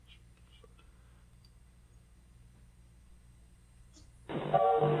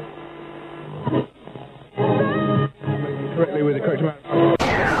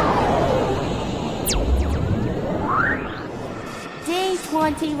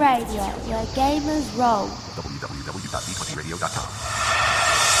Radio, where gamers roll. www.d20radio.com.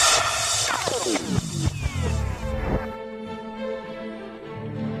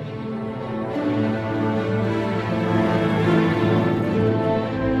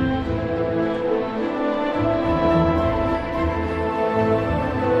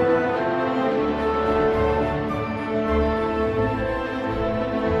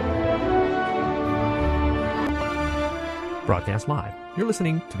 Broadcast live. You're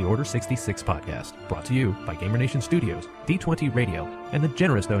listening to the Order 66 podcast, brought to you by Gamer Nation Studios, D20 Radio, and the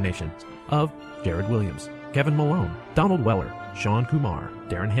generous donations of Jared Williams, Kevin Malone, Donald Weller, Sean Kumar,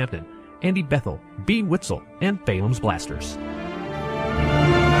 Darren Hampton, Andy Bethel, B. Witzel, and Balaam's Blasters.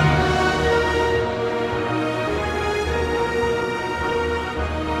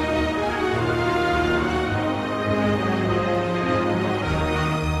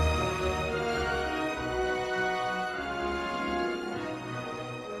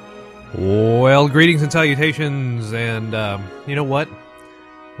 Well, greetings and salutations, and you know what?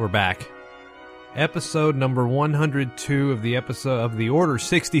 We're back. Episode number 102 of the Order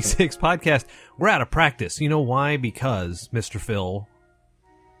 66 podcast. We're out of practice. You know why? Because Mr. Phil,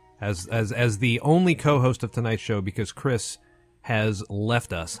 as the only co-host of tonight's show, because Chris has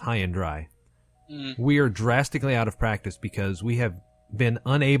left us high and dry. We are drastically out of practice because we have been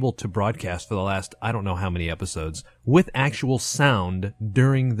unable to broadcast for the last, I don't know how many episodes, with actual sound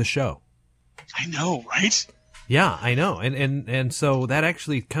during the show. I know, right? Yeah, I know. And so that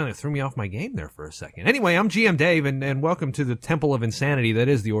actually kind of threw me off my game there for a second. Anyway, I'm GM Dave, and welcome to the Temple of Insanity that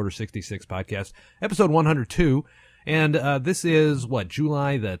is the Order 66 podcast, episode 102. And this is,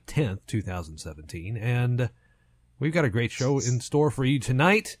 July the 10th, 2017. And we've got a great show in store for you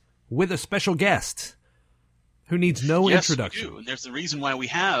tonight with a special guest who needs no introduction. We do. And there's the reason why we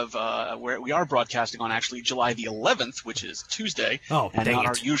have, where we are broadcasting on actually July the 11th, which is Tuesday, and not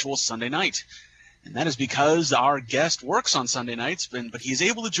our usual Sunday night. And that is because our guest works on Sunday nights, but he's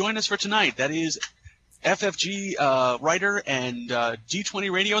able to join us for tonight. That is FFG writer and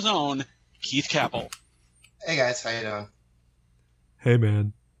D20 Radio's own Keith Kappel. Hey guys, how you doing? Hey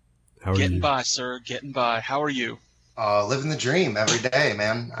man, how are you? Getting by, sir. Getting by. How are you? Living the dream every day,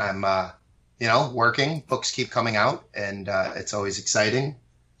 man. I'm working. Books keep coming out, and it's always exciting.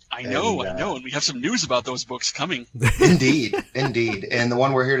 I know, and we have some news about those books coming. Indeed. And the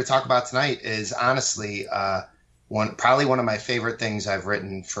one we're here to talk about tonight is honestly probably one of my favorite things I've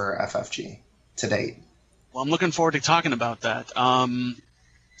written for FFG to date. Well, I'm looking forward to talking about that.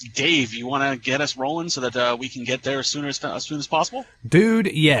 Dave, you want to get us rolling so that we can get there as soon as possible?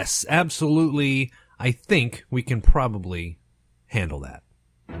 Dude, yes, absolutely. I think we can probably handle that.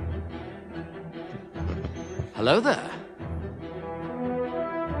 Hello there.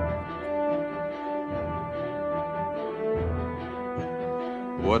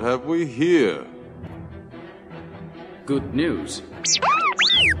 What have we here? Good news.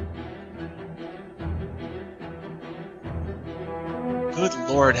 Good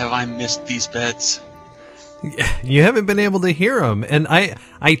Lord, have I missed these beds. You haven't been able to hear them, and I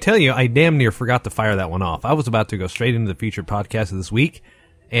tell you, I damn near forgot to fire that one off. I was about to go straight into the featured podcast of this week,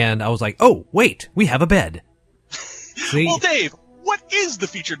 and I was like, oh, wait, we have a bed. See? Well, Dave, what is the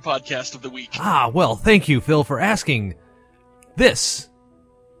featured podcast of the week? Well, thank you, Phil, for asking. This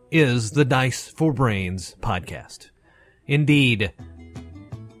is the Dice for Brains podcast. Indeed.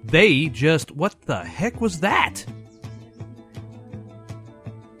 What the heck was that?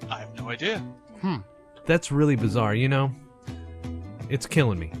 I have no idea. That's really bizarre, you know? It's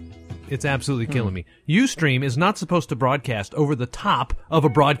killing me. It's absolutely killing me. Ustream is not supposed to broadcast over the top of a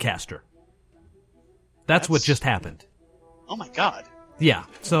broadcaster. That's what just happened. Oh my god. Yeah,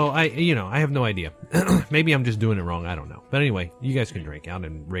 so I have no idea. Maybe I'm just doing it wrong. I don't know. But anyway, you guys can drink out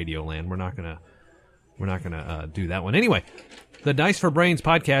in Radio Land. We're not gonna do that one. Anyway, the Dice for Brains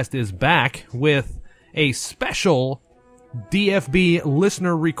podcast is back with a special DFB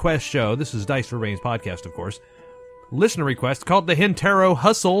listener request show. This is Dice for Brains podcast, of course. Listener request called the Hintero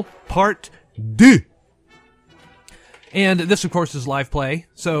Hustle Part 2. And this, of course, is live play.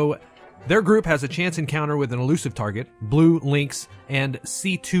 So their group has a chance encounter with an elusive target. Blue Lynx and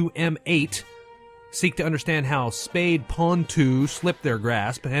C2M8 seek to understand how Spade Pawn 2 slipped their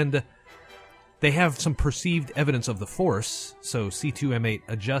grasp, and they have some perceived evidence of the Force, so C2M8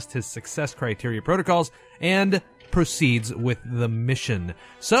 adjusts his success criteria protocols and proceeds with the mission.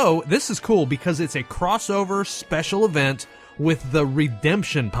 So this is cool because it's a crossover special event with the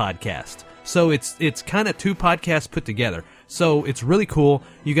Redemption podcast. So it's kind of two podcasts put together. So it's really cool.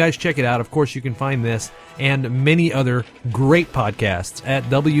 You guys check it out. Of course, you can find this and many other great podcasts at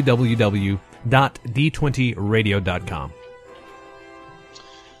www.d20radio.com.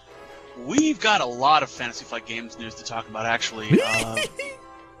 We've got a lot of Fantasy Flight Games news to talk about, actually.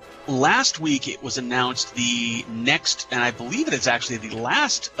 Last week, it was announced the next, and I believe it is actually the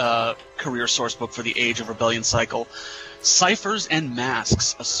last career source book for the Age of Rebellion cycle, Ciphers and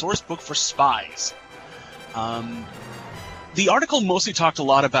Masks, a source book for spies. The article mostly talked a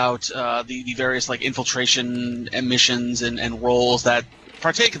lot about the various infiltration missions and roles that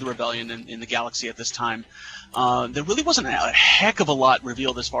partake of the rebellion in the galaxy at this time. There really wasn't a heck of a lot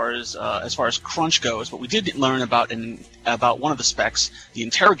revealed as far as crunch goes, but we did learn about one of the specs, the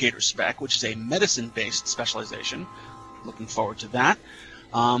Interrogator spec, which is a medicine-based specialization. Looking forward to that.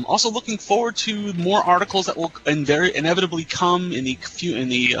 Also looking forward to more articles that will inevitably come in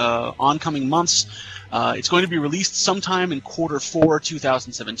the oncoming months. It's going to be released sometime in Q4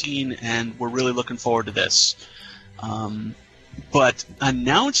 2017, and we're really looking forward to this. But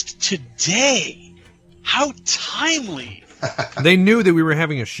announced today. How timely! They knew that we were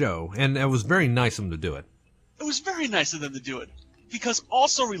having a show, and it was very nice of them to do it. It was very nice of them to do it, because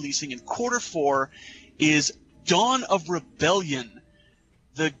also releasing in Q4 is Dawn of Rebellion,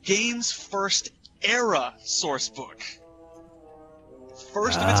 the game's first era source book.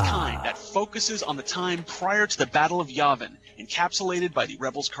 First of its kind that focuses on the time prior to the Battle of Yavin, encapsulated by the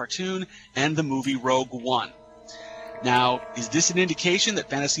Rebels cartoon and the movie Rogue One. Now, is this an indication that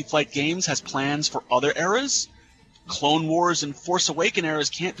Fantasy Flight Games has plans for other eras? Clone Wars and Force Awakens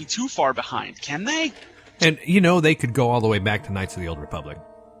eras can't be too far behind, can they? And, they could go all the way back to Knights of the Old Republic.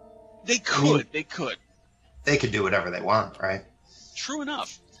 They could. They could do whatever they want, right? True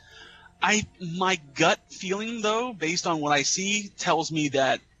enough. My gut feeling, though, based on what I see, tells me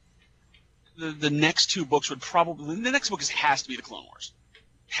that the next two books would probably... The next book has to be the Clone Wars.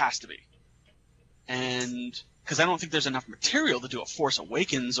 Has to be. And... Because I don't think there's enough material to do a Force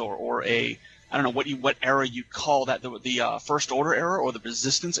Awakens or a, I don't know what era you call that, the First Order era or the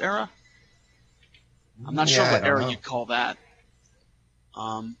Resistance era. I'm not sure what era you'd call that.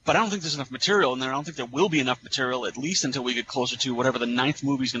 But I don't think there's enough material in there. I don't think there will be enough material, at least until we get closer to whatever the 9th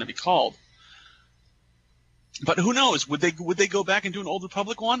movie is going to be called. But who knows? Would they go back and do an Old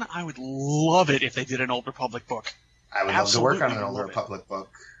Republic one? I would love it if they did an Old Republic book. I would love to work on an Old Republic book.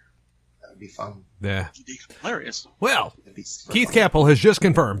 That would be fun. Yeah. It'd be hilarious. Well, Keith Kappel has just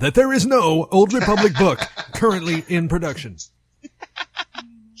confirmed that there is no Old Republic book currently in production.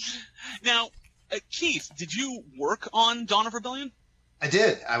 Now, Keith, did you work on Dawn of Rebellion? I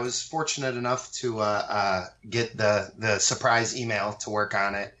did. I was fortunate enough to get the surprise email to work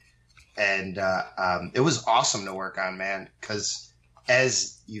on it. And it was awesome to work on, man, because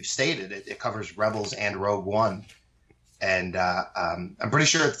as you've stated, it covers Rebels and Rogue One. And I'm pretty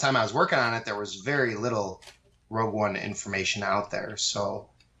sure at the time I was working on it, there was very little Rogue One information out there. So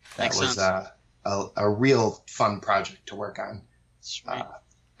that was a real fun project to work on.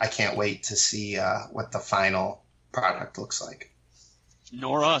 I can't wait to see what the final product looks like.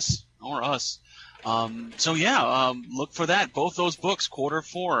 Nor us. So yeah, look for that. Both those books,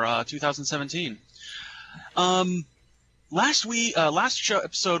 Q4 2017. Last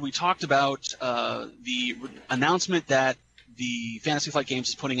episode, we talked about the announcement that the Fantasy Flight Games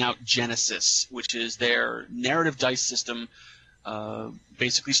is putting out Genesis, which is their narrative dice system,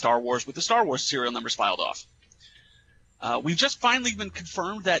 basically Star Wars, with the Star Wars serial numbers filed off. We've just finally been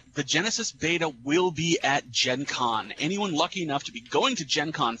confirmed that the Genesis beta will be at Gen Con. Anyone lucky enough to be going to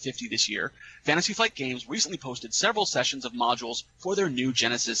Gen Con 50 this year, Fantasy Flight Games recently posted several sessions of modules for their new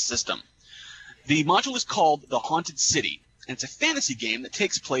Genesis system. The module is called The Haunted City, and it's a fantasy game that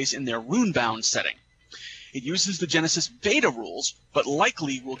takes place in their Runebound setting. It uses the Genesis beta rules, but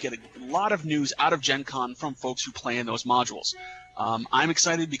likely will get a lot of news out of Gen Con from folks who play in those modules. I'm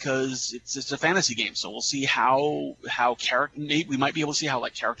excited because it's a fantasy game, so we'll see how we might be able to see how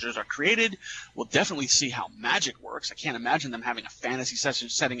characters are created. We'll definitely see how magic works. I can't imagine them having a fantasy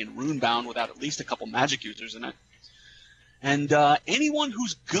setting in Runebound without at least a couple magic users in it. And anyone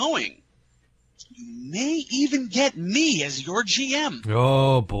who's going, you may even get me as your GM.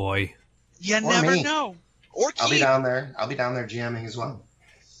 Oh boy! You never know. Or Keith. I'll be down there. I'll be down there GMing as well.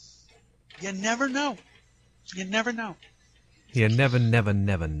 You never know. You never know. You never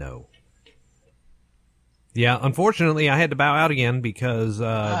know. Yeah, unfortunately, I had to bow out again because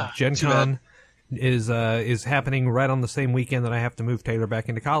Gen Con is happening right on the same weekend that I have to move Taylor back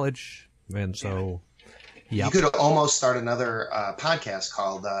into college, and so yeah. You could almost start another podcast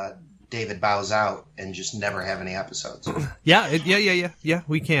called David Bows Out and just never have any episodes. Yeah.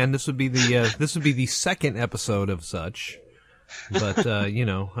 We can. This would be the second episode of such, but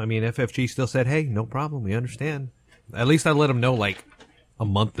FFG still said, "Hey, no problem. We understand." At least I let them know a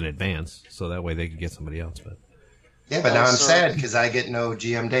month in advance, so that way they could get somebody else. But Yeah, but now I'm sad because I get no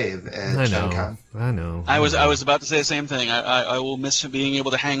GM Dave at Gen Con. I know. I was about to say the same thing. I will miss being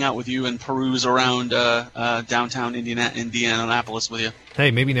able to hang out with you and peruse around downtown Indianapolis with you.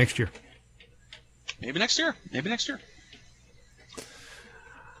 Hey, maybe next year. Maybe next year.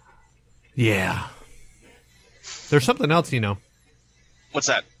 Yeah. There's something else, What's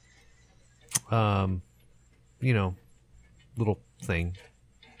that? Little thing.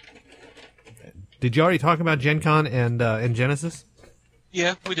 Did you already talk about Gen Con and Genesis?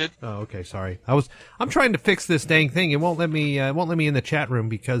 Yeah, we did. Oh, okay. Sorry. I'm trying to fix this dang thing. It won't let me. In the chat room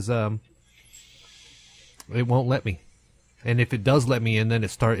because it won't let me. And if it does let me in, then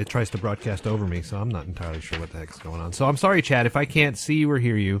it tries to broadcast over me. So I'm not entirely sure what the heck's going on. So I'm sorry, chat. If I can't see you or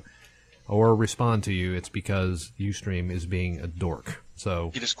hear you or respond to you, it's because Ustream is being a dork.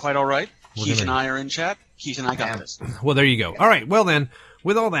 So it is quite all right. Keith and I are in chat. Keith and I got this. Well, there you go. All right. Well, then,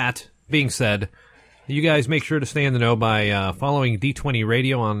 with all that being said, you guys make sure to stay in the know by following D20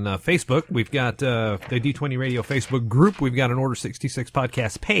 Radio on Facebook. We've got the D20 Radio Facebook group. We've got an Order 66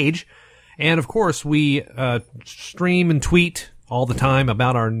 podcast page. And, of course, we stream and tweet all the time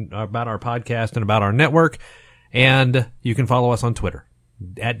about our podcast and about our network. And you can follow us on Twitter.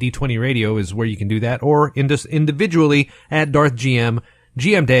 At D20 Radio is where you can do that. Or individually at Darth GM,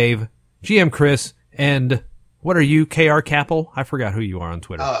 GM Dave, GM Chris, and what are you, KR Kappel? I forgot who you are on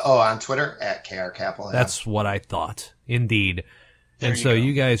Twitter. On Twitter, at KR Kappel. Yeah. That's what I thought. Indeed. And so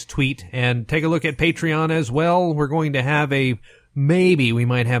you guys tweet and take a look at Patreon as well. We're going to have maybe we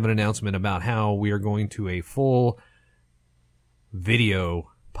might have an announcement about how we are going to a full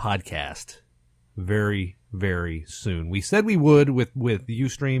video podcast very, very soon. We said we would with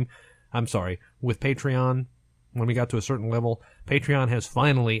Ustream. With Patreon. When we got to a certain level, Patreon has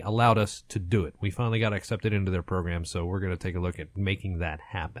finally allowed us to do it. We finally got accepted into their program, so we're going to take a look at making that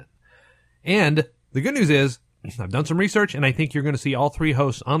happen. And the good news is, I've done some research, and I think you're going to see all three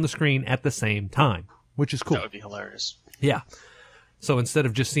hosts on the screen at the same time, which is cool. That would be hilarious. Yeah. So instead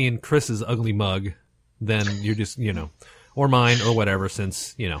of just seeing Chris's ugly mug, then you're just, or mine or whatever,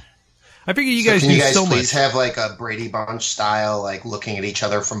 since, I figure you guys do so much. Can you guys please have like a Brady Bunch style, like looking at each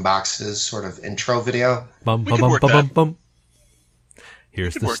other from boxes sort of intro video? Bum, bum, bum, bum, bum.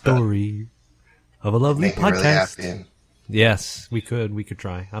 Here's the story of a lovely podcast. Really happy. Yes, we could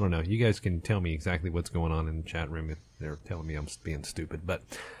try. I don't know. You guys can tell me exactly what's going on in the chat room if they're telling me I'm being stupid. But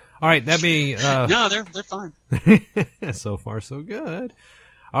all right, that being no, they're fine. So far, so good.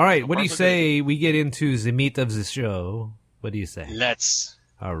 All right, what do you say we get into the meat of the show? What do you say? Let's.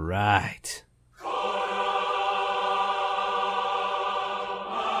 All right.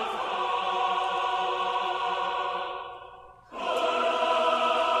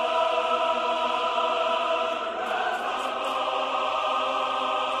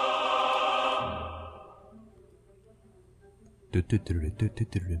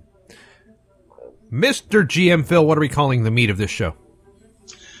 Mr. GM Phil, what are we calling the meat of this show?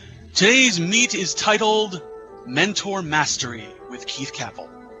 Today's meat is titled Mentor Mastery with Keith Kappel.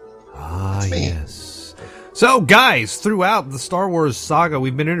 Ah, yes. So, guys, throughout the Star Wars saga,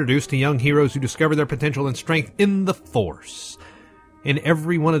 we've been introduced to young heroes who discover their potential and strength in the Force. In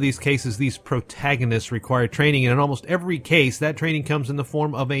every one of these cases, these protagonists require training, and in almost every case, that training comes in the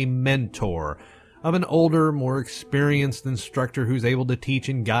form of a mentor, of an older, more experienced instructor who's able to teach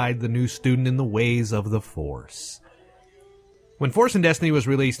and guide the new student in the ways of the Force. When Force and Destiny was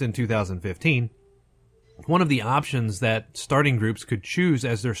released in 2015, one of the options that starting groups could choose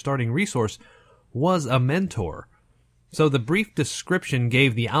as their starting resource was a mentor. So the brief description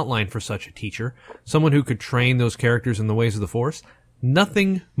gave the outline for such a teacher, someone who could train those characters in the ways of the Force.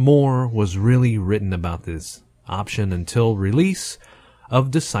 Nothing more was really written about this option until release of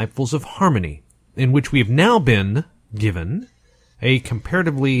Disciples of Harmony, in which we've now been given a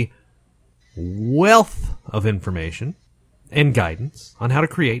comparatively wealth of information and guidance on how to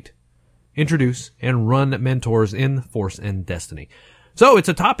create, introduce, and run mentors in Force and Destiny. So it's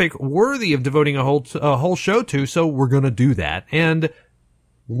a topic worthy of devoting a whole show to, so we're going to do that. And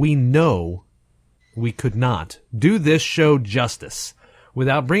we know we could not do this show justice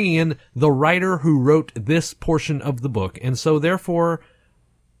without bringing in the writer who wrote this portion of the book. And so therefore,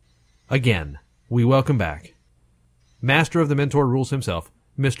 again, we welcome back Master of the Mentor Rules himself,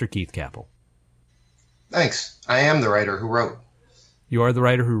 Mr. Keith Kappel. Thanks. I am the writer who wrote. You are the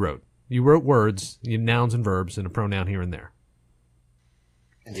writer who wrote. You wrote words, nouns and verbs, and a pronoun here and there.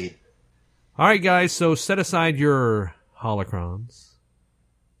 Indeed. All right, guys, so set aside your holocrons,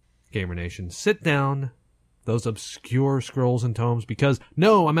 Gamer Nation. Sit down, those obscure scrolls and tomes, because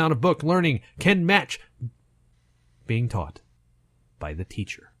no amount of book learning can match being taught by the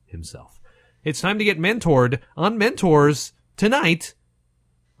teacher himself. It's time to get mentored on Mentors tonight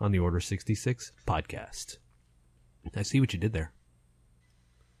on the Order 66 podcast. I see what you did there.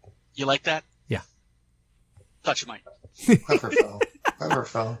 You like that? Yeah. Thought you might. Clever fellow. Clever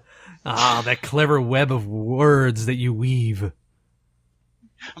fellow. Ah, that clever web of words that you weave.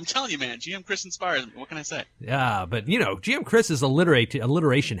 I'm telling you, man, GM Chris inspires me. What can I say? Yeah, but, GM Chris is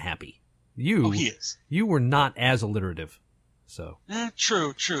alliteration happy. He is. You were not as alliterative, so.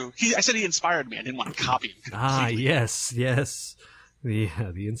 True. I said he inspired me. I didn't want to copy him. Ah, yes. The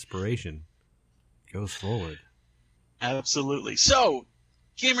inspiration goes forward. Absolutely. So,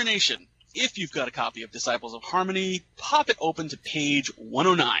 Gamer Nation, if you've got a copy of Disciples of Harmony, pop it open to page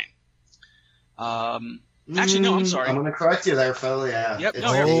 109. Actually, no, I'm sorry. I'm going to correct you there, Phil. Yeah. Yep.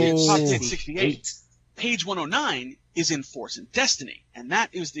 It's page 68. Page 109 is in Force and Destiny, and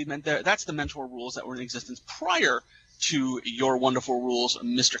that's the mentor rules that were in existence prior to your wonderful rules,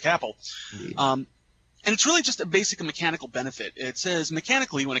 Mr. Kappel. And it's really just a basic mechanical benefit. It says,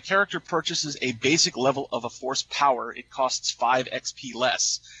 mechanically, when a character purchases a basic level of a Force power, it costs 5 XP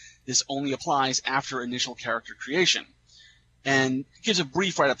less. This only applies after initial character creation. And it gives a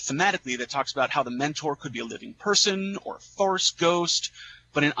brief write-up thematically that talks about how the mentor could be a living person or a Force ghost,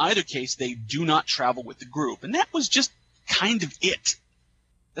 but in either case, they do not travel with the group. And that was just kind of it.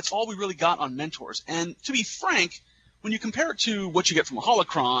 That's all we really got on mentors. And to be frank, when you compare it to what you get from a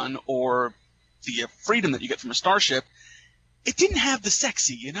holocron or the freedom that you get from a starship, it didn't have the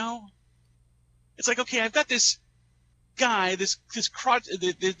sexy, It's like, okay, I've got this guy, this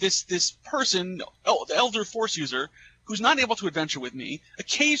person, the elder Force user, who's not able to adventure with me,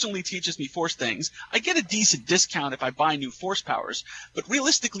 occasionally teaches me Force things. I get a decent discount if I buy new Force powers, but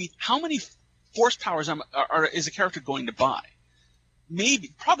realistically, how many Force powers is a character going to buy?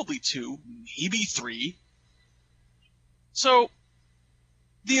 Probably 2, maybe 3. So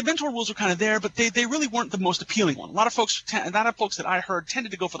the Inventor rules were kind of there, but they really weren't the most appealing one. A lot of folks that I heard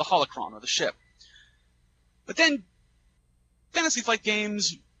tended to go for the holocron or the ship. But then Fantasy Flight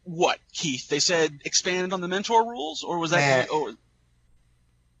Games, what, Keith? They said expand on the Mentor rules, or was that?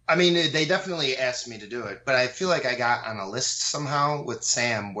 I mean, they definitely asked me to do it, but I feel like I got on a list somehow with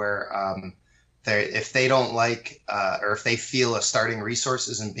Sam where if they don't like or if they feel a starting resource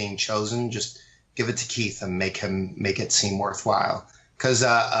isn't being chosen, just give it to Keith and make it seem worthwhile. Because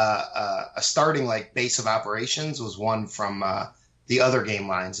a starting base of operations was one from the other game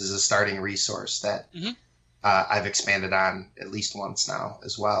lines as a starting resource that I've expanded on at least once now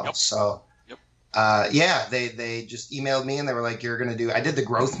as well. Yep. So they just emailed me and they were like, "You're gonna do." I did the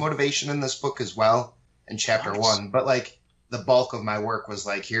growth motivation in this book as well in chapter 1, but the bulk of my work was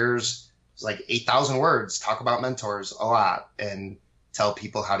here's 8,000 words, talk about mentors a lot and tell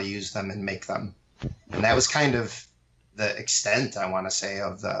people how to use them and make them, and that was kind of the extent, I want to say,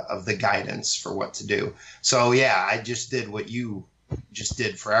 of the guidance for what to do. So yeah, I just did what you just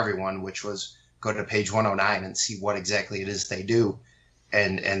did for everyone, which was go to page 109 and see what exactly it is they do,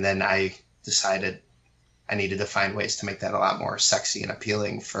 and then I decided I needed to find ways to make that a lot more sexy and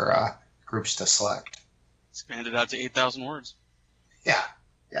appealing for groups to select. Expand it out to 8,000 words. Yeah.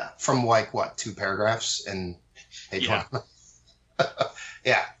 From 2 paragraphs in page 1.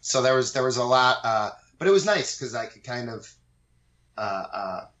 Yeah. So there was a lot. But it was nice because I could kind of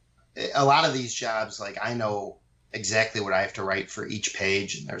a lot of these jobs, I know exactly what I have to write for each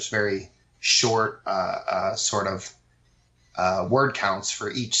page, and there's very short sort of word counts for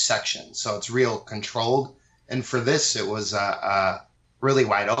each section, so it's real controlled. And for this, it was really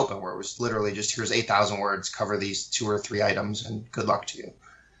wide open, where it was literally just, here's 8,000 words, cover these 2 or 3 items, and good luck to you.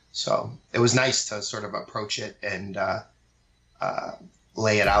 So it was nice to sort of approach it and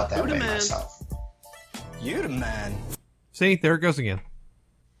lay it out that way myself. You the man. See, there it goes again.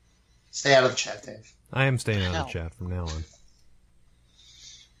 Stay out of the chat, Dave. I am staying out of the chat from now on.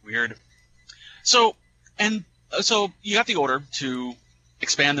 Weird. So you got the order to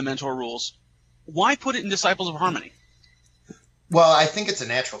expand the mentor rules. Why put it in Disciples of Harmony? Well, I think it's a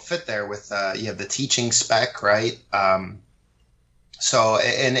natural fit there with you have the teaching spec, right? So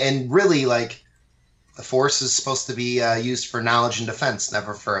and really the Force is supposed to be used for knowledge and defense,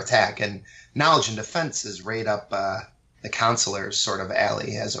 never for attack. And knowledge and defense is right up the counselor's sort of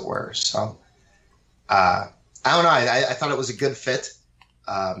alley, as it were. So I don't know. I thought it was a good fit.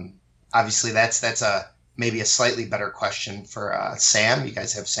 Obviously, that's maybe a slightly better question for Sam. You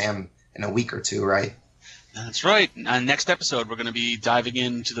guys have Sam in a week or 2, right? That's right. Next episode, we're going to be diving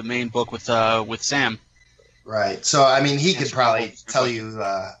into the main book with Sam. Right. So, I mean, he could probably tell you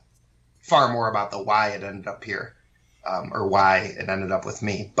far more about the why it ended up here. or why it ended up with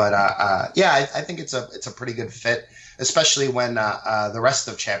me. But yeah, I think it's a pretty good fit, especially when the rest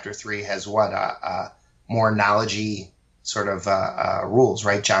of Chapter 3 has more knowledge-y sort of rules,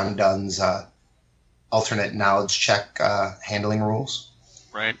 right? John Dunn's alternate knowledge check handling rules.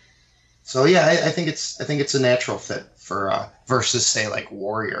 Right. So yeah, I think it's a natural fit for versus say like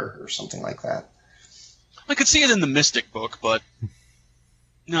Warrior or something like that. I could see it in the Mystic book, but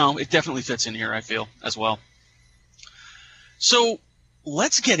no, it definitely fits in here, I feel, as well. So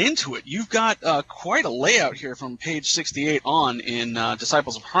let's get into it. You've got quite a layout here from page 68 on in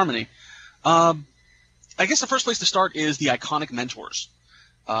Disciples of Harmony. I guess the first place to start is the iconic mentors.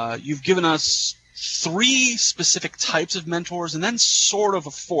 You've given us 3 specific types of mentors and then sort of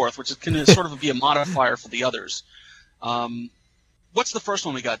a fourth, which can sort of be a modifier for the others. What's the first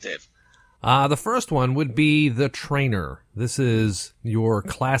one we got, Dave? The first one would be the trainer. This is your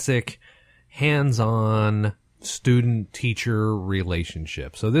classic hands-on student-teacher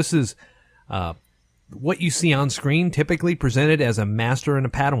relationship. So this is what you see on screen, typically presented as a master and a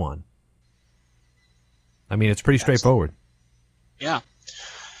Padawan. I mean, it's pretty straightforward. Yeah.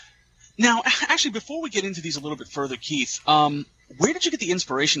 Now, actually, before we get into these a little bit further, Keith, where did you get the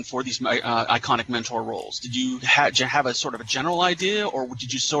inspiration for these iconic mentor roles? Did you have a sort of a general idea, or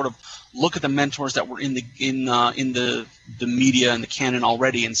did you sort of look at the mentors that were in the media and the canon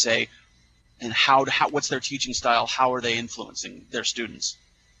already and say, and what's their teaching style? How are they influencing their students?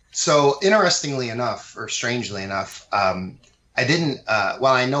 So, interestingly enough, or strangely enough, I didn't.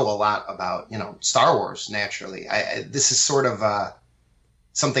 Well, I know a lot about Star Wars. Naturally, this is sort of a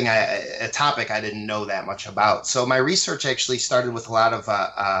topic I didn't know that much about. So my research actually started with a lot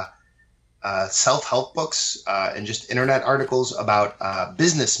of self-help books and just internet articles about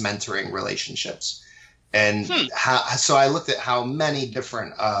business mentoring relationships. And so I looked at how many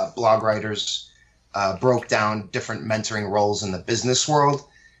different blog writers broke down different mentoring roles in the business world.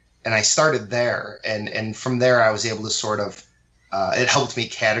 And I started there. And from there, I was able to sort of, it helped me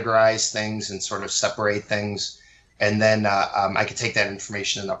categorize things and sort of separate things. And then I could take that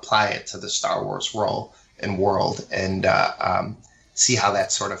information and apply it to the Star Wars role and world and see how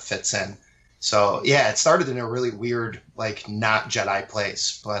that sort of fits in. So, yeah, it started in a really weird, like, not Jedi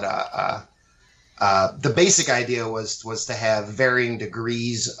place. But the basic idea was to have varying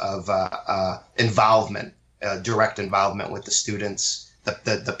degrees of involvement, direct involvement with the students,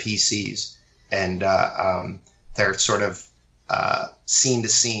 the PCs, and their sort of scene to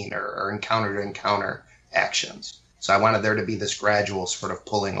scene or encounter to encounter actions. So I wanted there to be this gradual sort of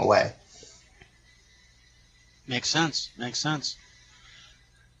pulling away. Makes sense.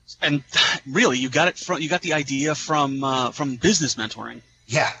 And really, you got the idea from business mentoring.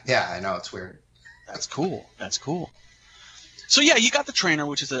 Yeah, I know, it's weird. That's cool. So yeah, you got the trainer,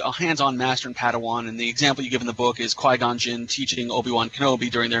 which is a hands-on master and Padawan, and the example you give in the book is Qui-Gon Jinn teaching Obi-Wan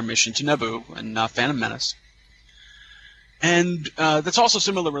Kenobi during their mission to Naboo and Phantom Menace. And that's also a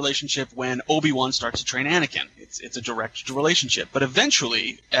similar relationship when Obi-Wan starts to train Anakin. It's a direct relationship. But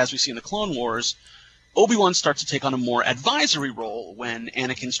eventually, as we see in the Clone Wars, Obi-Wan starts to take on a more advisory role when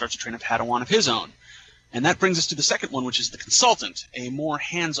Anakin starts to train a Padawan of his own. And that brings us to the second one, which is the consultant, a more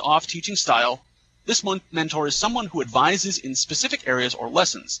hands-off teaching style. This mentor is someone who advises in specific areas or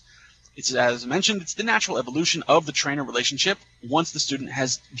lessons. It's, as mentioned, it's the natural evolution of the trainer relationship once the student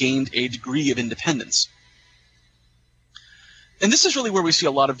has gained a degree of independence. And this is really where we see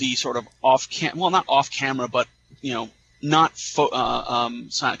a lot of the sort of not off-camera, but, not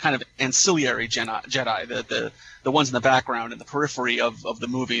kind of ancillary Jedi, the ones in the background and the periphery of the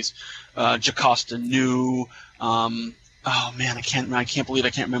movies. Jocasta Nu. Oh man, I can't believe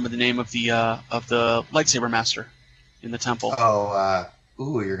I can't remember the name of the lightsaber master in the temple.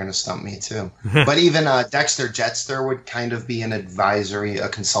 You're gonna stump me too. But even Dexter Jetster would kind of be an advisory, a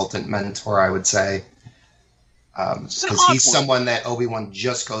consultant mentor, I would say. Because he's someone that Obi-Wan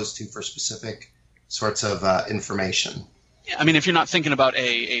just goes to for specific sorts of information. Yeah, I mean, if you're not thinking about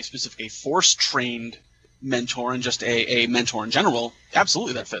a specific Force-trained mentor and just a mentor in general,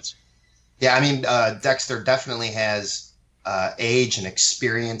 absolutely that fits. Yeah, I mean, Dexter definitely has age and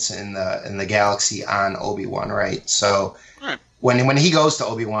experience in the galaxy on Obi-Wan, right? So right. When he goes to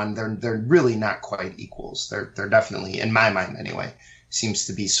Obi-Wan, they're really not quite equals. They're definitely, in my mind anyway, seems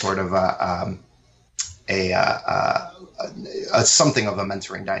to be sort of a something of a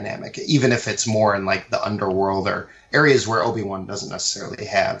mentoring dynamic, even if it's more in like the underworld or areas where Obi-Wan doesn't necessarily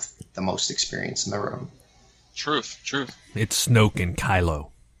have the most experience in the room. Truth. It's Snoke and Kylo.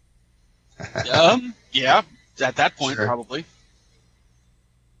 Yeah, at that point, sure. Probably.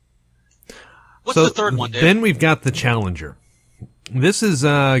 What's so the third one, Dave? Then we've got the Challenger. This is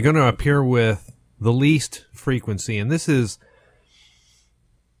going to appear with the least frequency. And this is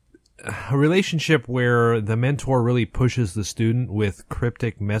a relationship where the mentor really pushes the student with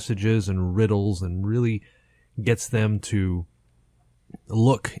cryptic messages and riddles and really gets them to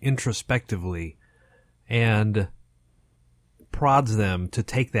look introspectively and prods them to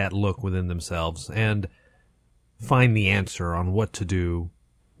take that look within themselves and find the answer on what to do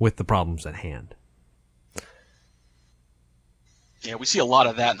with the problems at hand. Yeah, we see a lot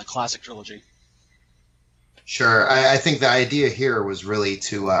of that in the classic trilogy. Sure. I think the idea here was really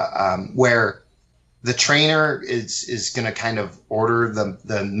to where the trainer is going to kind of order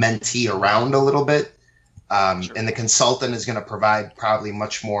the mentee around a little bit, Sure. and the consultant is going to provide probably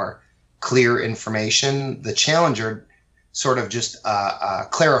much more clear information. The challenger sort of just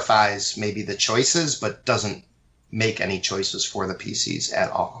clarifies maybe the choices, but doesn't make any choices for the PCs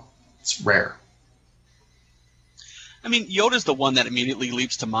at all. It's rare. I mean, Yoda's the one that immediately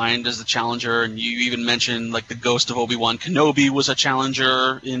leaps to mind as the challenger, and you even mentioned like the ghost of Obi-Wan Kenobi was a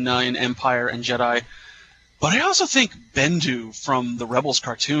challenger in Empire and Jedi. But I also think Bendu from the Rebels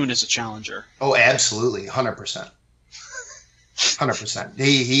cartoon is a challenger. Oh, absolutely, 100%.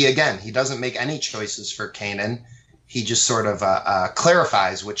 100%. He doesn't make any choices for Kanan. He just sort of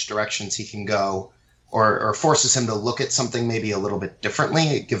clarifies which directions he can go, or forces him to look at something maybe a little bit differently.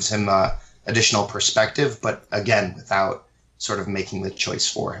 It gives him additional perspective, but again, without sort of making the choice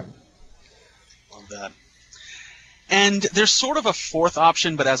for him. Love that. And there's sort of a fourth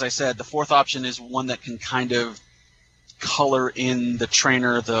option, but as I said, the fourth option is one that can kind of color in the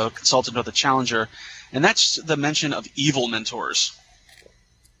trainer, the consultant, or the challenger, and that's the mention of evil mentors.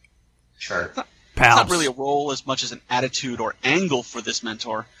 Sure. It's not really a role as much as an attitude or angle for this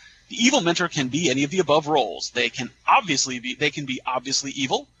mentor. The evil mentor can be any of the above roles. They can be obviously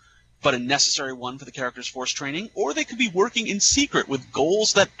evil, but a necessary one for the character's force training, or they could be working in secret with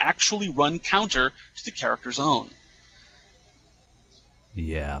goals that actually run counter to the character's own.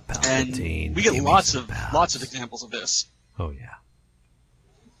 Yeah, Palpatine. And we get lots of examples of this. Oh yeah.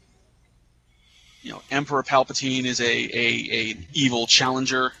 You know, Emperor Palpatine is a evil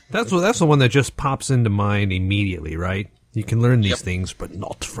challenger. That's the one that just pops into mind immediately, right? You can learn these things, but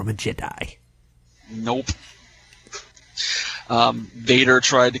not from a Jedi. Nope. Vader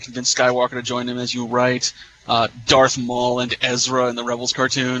tried to convince Skywalker to join him, as you write. Darth Maul and Ezra in the Rebels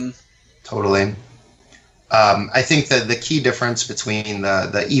cartoon. Totally. I think that the key difference between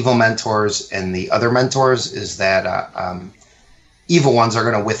the evil mentors and the other mentors is that evil ones are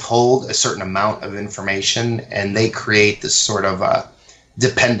going to withhold a certain amount of information, and they create this sort of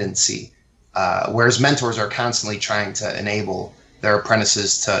dependency, whereas mentors are constantly trying to enable their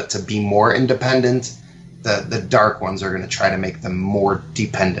apprentices to be more independent. The dark ones are going to try to make them more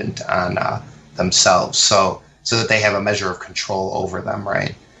dependent on themselves, so that they have a measure of control over them,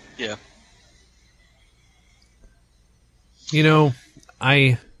 right? Yeah. You know,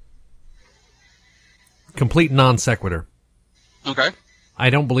 complete non sequitur. Okay. I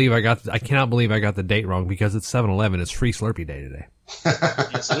cannot believe I got the date wrong because it's 7-Eleven. It's Free Slurpee Day today.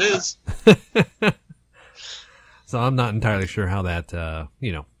 Yes, it is. So I'm not entirely sure how that,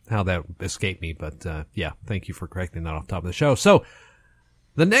 how that escaped me, but yeah, thank you for correcting that off the top of the show. So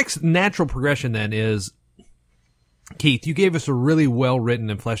the next natural progression then is, Keith, you gave us a really well-written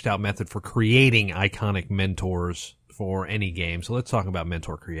and fleshed out method for creating iconic mentors for any game. So let's talk about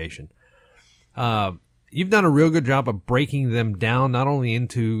mentor creation. You've done a real good job of breaking them down, not only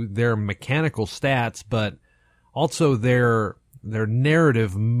into their mechanical stats, but also their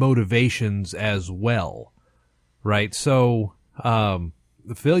narrative motivations as well. Right? So,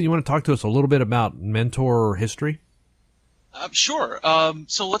 Phil, you want to talk to us a little bit about mentor history? Sure.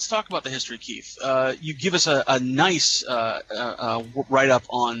 So let's talk about the history, Keith. You give us a nice write-up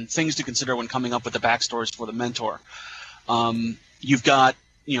on things to consider when coming up with the backstories for the mentor. You've got,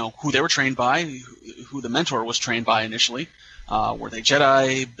 who they were trained by, who the mentor was trained by initially. Were they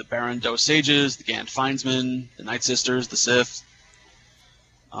Jedi, the Baron Dos Sages, the Gant Finesmen, the Night Sisters, the Sith?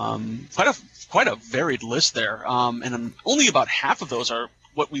 Quite a varied list there. And only about half of those are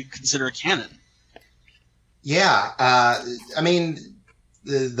what we consider canon. Yeah, I mean,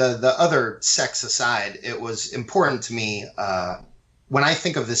 the other sex aside, it was important to me. When I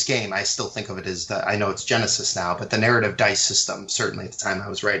think of this game, I still think of it as I know it's Genesis now, but the narrative dice system, certainly at the time I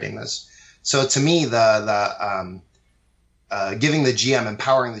was writing this. So to me, the giving the GM,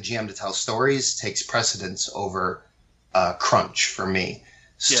 empowering the GM to tell stories takes precedence over crunch for me.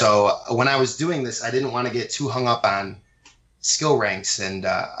 Yeah. So when I was doing this, I didn't want to get too hung up on skill ranks and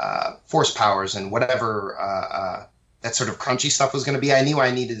force powers and whatever that sort of crunchy stuff was going to be. I knew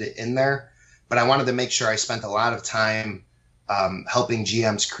I needed it in there, but I wanted to make sure I spent a lot of time helping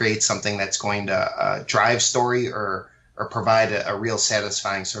GMs create something that's going to drive story or provide a real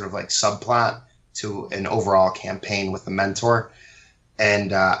satisfying sort of like subplot to an overall campaign with the mentor.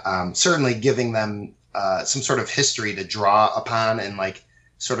 And certainly giving them some sort of history to draw upon and like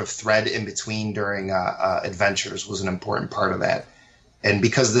sort of thread in between during adventures was an important part of that. And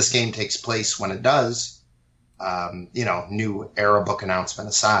because this game takes place when it does, new era book announcement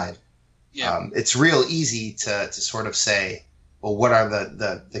aside, it's real easy to sort of say, well, what are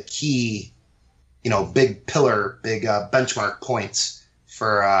the key, big benchmark points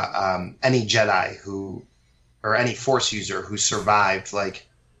for any Jedi or any Force user who survived, like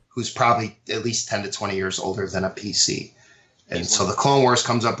who's probably at least 10 to 20 years older than a PC. And so the Clone Wars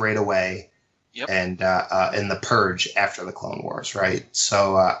comes up right away. Yep. And the Purge after the Clone Wars, right?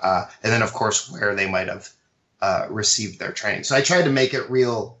 So, and then of course where they might have received their training. So I tried to make it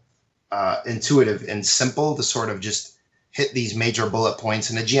real intuitive and simple to sort of just hit these major bullet points.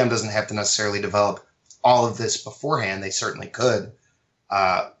 And a GM doesn't have to necessarily develop all of this beforehand. They certainly could,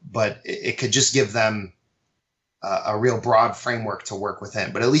 but it could just give them a real broad framework to work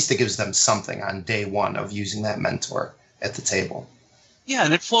within. But at least it gives them something on day one of using that mentor at the table. Yeah,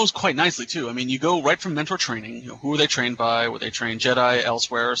 and it flows quite nicely, too. I mean, you go right from mentor training, who were they trained by, were they trained Jedi,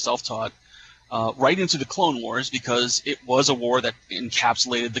 elsewhere, self-taught, right into the Clone Wars, because it was a war that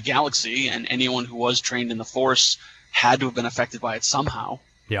encapsulated the galaxy, and anyone who was trained in the Force had to have been affected by it somehow.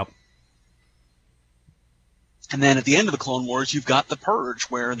 Yep. And then at the end of the Clone Wars, you've got the Purge,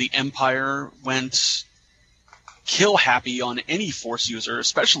 where the Empire went kill-happy on any Force user,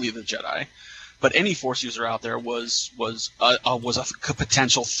 especially the Jedi. But any Force user out there was a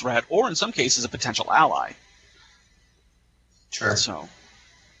potential threat, or in some cases a potential ally. Sure. So,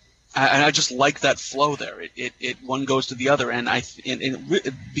 I just like that flow there. It one goes to the other, and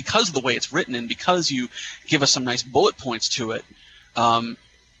because of the way it's written, and because you give us some nice bullet points to it,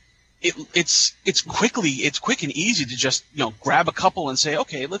 it's quick and easy to just grab a couple and say,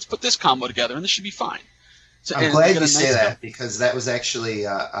 okay, let's put this combo together, and this should be fine. So, I'm glad you say that, because that was actually.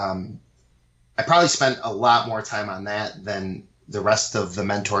 I probably spent a lot more time on that than the rest of the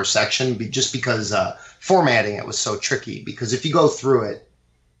mentor section, just because formatting it was so tricky. Because if you go through it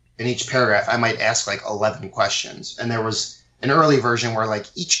in each paragraph, I might ask like 11 questions. And there was an early version where like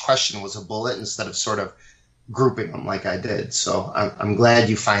each question was a bullet instead of sort of grouping them like I did. So I'm glad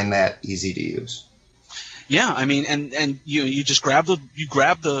you find that easy to use. Yeah, I mean, and you just grab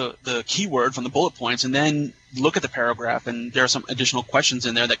the keyword from the bullet points, and then look at the paragraph, and there are some additional questions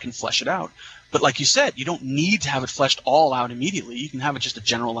in there that can flesh it out. But like you said, you don't need to have it fleshed all out immediately. You can have it just a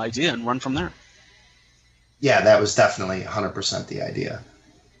general idea and run from there. Yeah, that was definitely 100% the idea.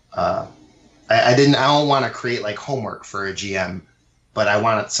 I don't want to create like homework for a GM, but I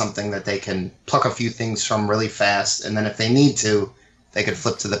wanted something that they can pluck a few things from really fast, and then if they need to, they could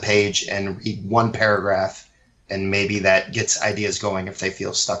flip to the page and read one paragraph, and maybe that gets ideas going if they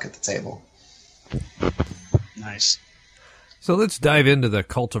feel stuck at the table. Nice. So let's dive into the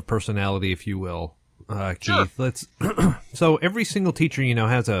cult of personality, if you will, Keith. Sure. Let's. So every single teacher,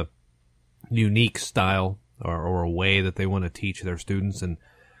 has a unique style or a way that they want to teach their students, and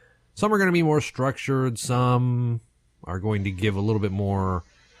some are going to be more structured. Some are going to give a little bit more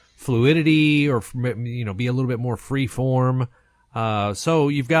fluidity, or be a little bit more free form. So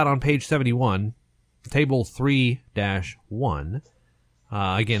you've got on page 71, table 3-1.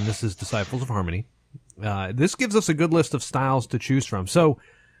 Again, this is Disciples of Harmony. This gives us a good list of styles to choose from. So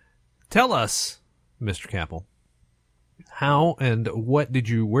tell us, Mr. Kappel, how and where did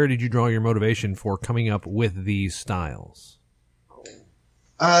you draw your motivation for coming up with these styles?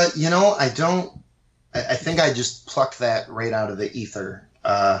 I think I just plucked that right out of the ether.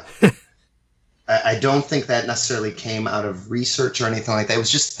 I don't think that necessarily came out of research or anything like that. I was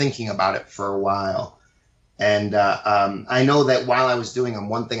just thinking about it for a while. And I know that while I was doing them,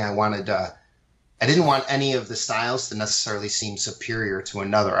 one thing I didn't want any of the styles to necessarily seem superior to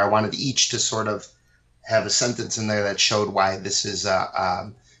another. I wanted each to sort of have a sentence in there that showed why this is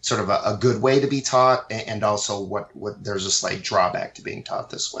sort of a good way to be taught, and also what there's a slight drawback to being taught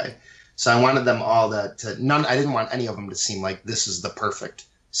this way. So I wanted them all I didn't want any of them to seem like this is the perfect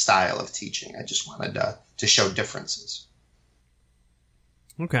style of teaching. I just wanted to show differences.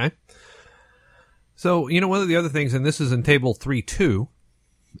 Okay. So, one of the other things, and this is in table 3-2,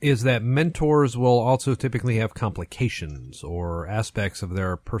 is that mentors will also typically have complications or aspects of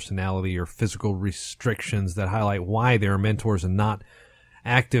their personality or physical restrictions that highlight why they're mentors and not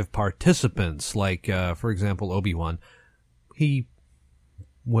active participants. Like, for example, Obi-Wan. He,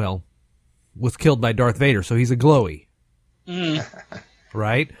 was killed by Darth Vader, so he's a glowy.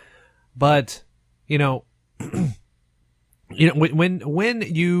 Right? But, when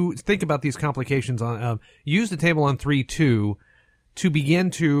you think about these complications on use the table on 3-2 to begin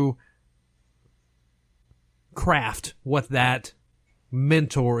to craft what that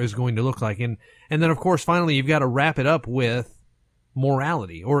mentor is going to look like, and then of course finally you've got to wrap it up with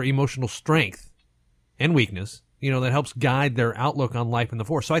morality or emotional strength and weakness, that helps guide their outlook on life in the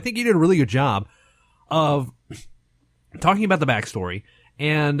Force. So I think you did a really good job of talking about the backstory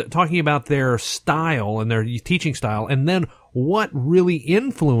and talking about their style and their teaching style, and then what really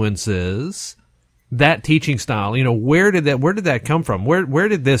influences that teaching style. Where did that come from? Where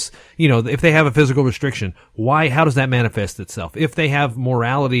did this, if they have a physical restriction, how does that manifest itself? If they have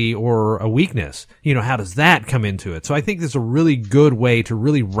morality or a weakness, how does that come into it? So I think this is a really good way to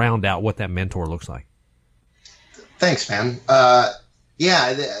really round out what that mentor looks like. Thanks, man.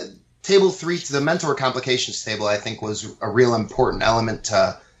 Table 3, the mentor complications table, I think was a real important element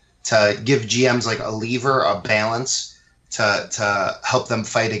to give GMs like a lever, a balance to help them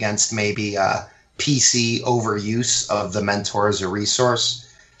fight against maybe PC overuse of the mentor as a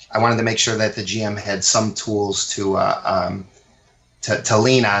resource. I wanted to make sure that the GM had some tools to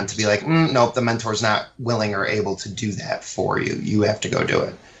lean on to be like, nope, the mentor's not willing or able to do that for you. You have to go do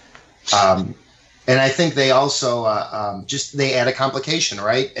it. And I think they also they add a complication,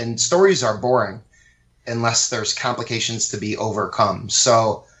 right? And stories are boring unless there's complications to be overcome.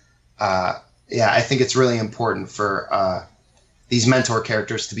 So, I think it's really important for these mentor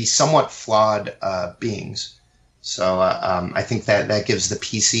characters to be somewhat flawed beings. So I think that gives the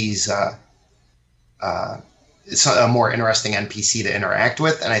PCs it's a more interesting NPC to interact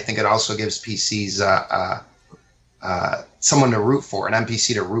with, and I think it also gives PCs someone to root for, an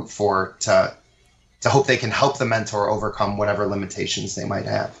NPC to root for to hope they can help the mentor overcome whatever limitations they might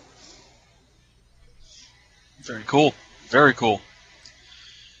have. Very cool. Very cool.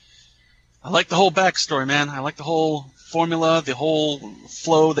 I like the whole backstory, man. I like the whole formula, the whole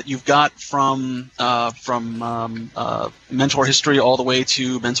flow that you've got from mentor history all the way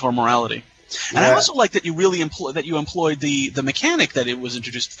to mentor morality. And I also like that you really employed the mechanic that it was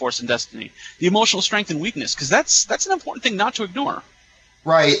introduced to Force and Destiny, the emotional strength and weakness, because that's an important thing not to ignore.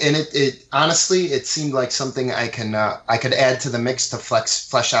 Right, and it honestly, it seemed like something I could add to the mix to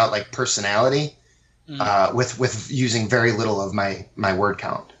flesh out like personality, with using very little of my word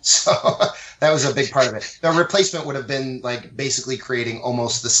count. So that was a big part of it. The replacement would have been like basically creating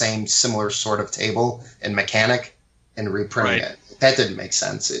almost the same similar sort of table and mechanic and reprinting it. That didn't make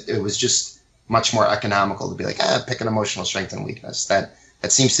sense. It was just much more economical to be like, pick an emotional strength and weakness. That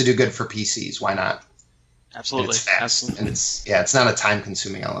seems to do good for PCs. Why not? Absolutely. And it's fast. Absolutely. And it's not a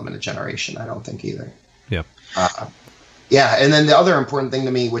time-consuming element of generation, I don't think either. Yeah. And then the other important thing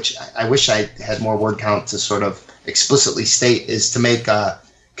to me, which I wish I had more word count to sort of explicitly state, is to make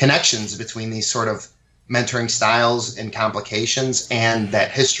connections between these sort of mentoring styles and complications and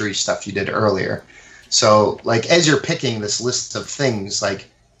that history stuff you did earlier. So, like, as you're picking this list of things, like,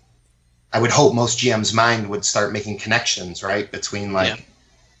 I would hope most GM's mind would start making connections, right, between, like,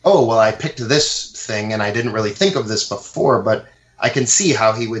 oh, well, I picked this thing and I didn't really think of this before, but I can see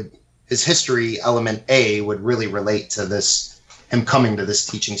how his history element A would really relate to him coming to this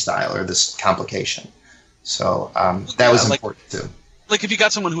teaching style or this complication. So that was important too. Like if you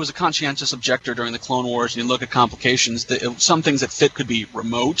got someone who was a conscientious objector during the Clone Wars and you look at complications, some things that fit could be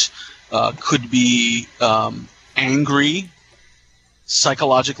remote, could be angry,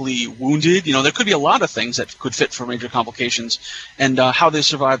 psychologically wounded. There could be a lot of things that could fit for major complications, and how they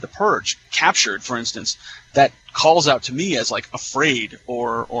survived the Purge. Captured, for instance, that calls out to me as like afraid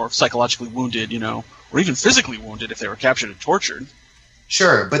or psychologically wounded, or even physically wounded if they were captured and tortured.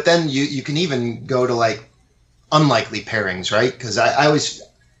 Sure, but then you can even go to like unlikely pairings, right? Because I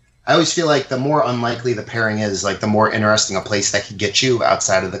always feel like the more unlikely the pairing is, like the more interesting a place that could get you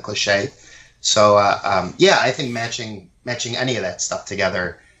outside of the cliche. So I think matching any of that stuff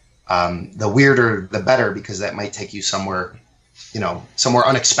together, the weirder the better, because that might take you somewhere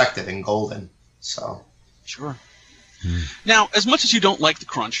unexpected and golden. So sure. Now, as much as you don't like the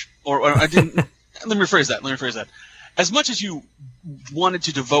crunch, or I didn't, let me rephrase that. As much as you wanted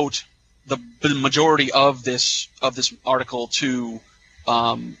to devote the majority of this article to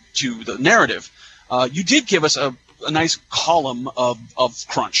the narrative, you did give us a nice column of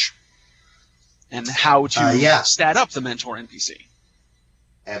crunch and how to stat up the mentor NPC.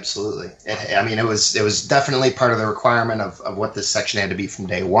 Absolutely. It was definitely part of the requirement of what this section had to be from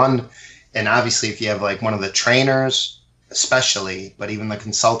day one. And obviously, if you have like one of the trainers, especially, but even the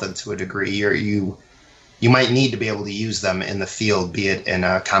consultant to a degree, you might need to be able to use them in the field, be it in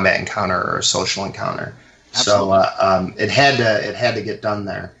a combat encounter or a social encounter. Absolutely. So it had to get done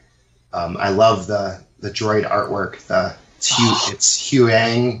there. I love the droid artwork, It's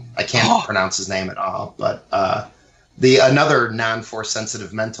Huang. I can't pronounce his name at all, but another non-force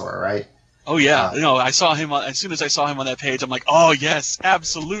sensitive mentor, right? Oh yeah, no, I saw him as soon as I saw him on that page. I'm like, oh yes,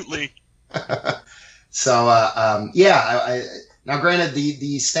 absolutely. So now granted,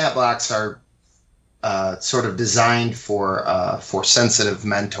 the stat blocks are sort of designed for sensitive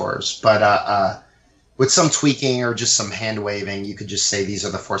mentors, but with some tweaking or just some hand waving, you could just say these are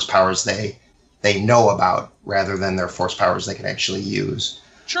the force powers they know about rather than their force powers they can actually use.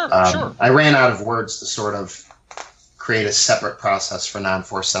 Sure. I ran out of words to sort of create a separate process for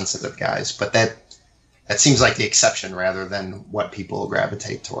non-force sensitive guys, but that seems like the exception rather than what people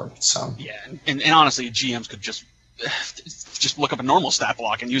gravitate toward. So yeah, and honestly, GMs could just look up a normal stat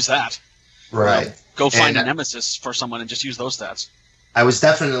block and use that. Right. Go find a nemesis for someone and just use those stats. I was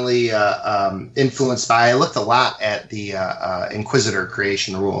definitely influenced by. I looked a lot at the Inquisitor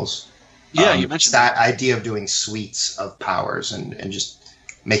creation rules. Yeah, you mentioned that idea of doing suites of powers and just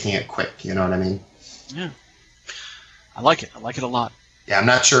making it quick. You know what I mean? Yeah, I like it. I like it a lot. Yeah, I'm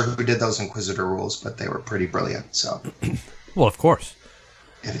not sure who did those Inquisitor rules, but they were pretty brilliant. So, well, of course,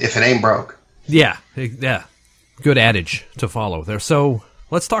 if it ain't broke. Yeah. Good adage to follow there. So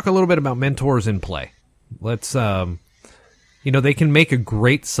let's talk a little bit about mentors in play. Let's, they can make a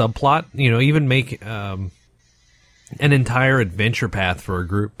great subplot. Even make an entire adventure path for a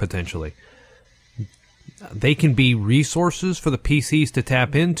group potentially. They can be resources for the PCs to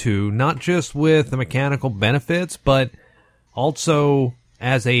tap into, not just with the mechanical benefits, but also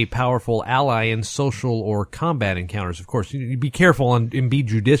as a powerful ally in social or combat encounters. Of course, you be careful and be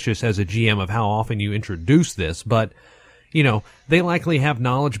judicious as a GM of how often you introduce this, but, they likely have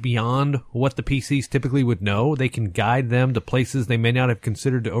knowledge beyond what the PCs typically would know. They can guide them to places they may not have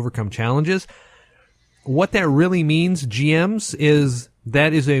considered to overcome challenges. What that really means, GMs, is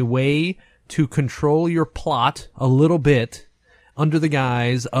that is a way to control your plot a little bit under the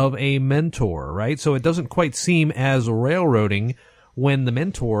guise of a mentor, right? So it doesn't quite seem as railroading when the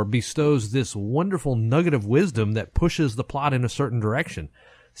mentor bestows this wonderful nugget of wisdom that pushes the plot in a certain direction.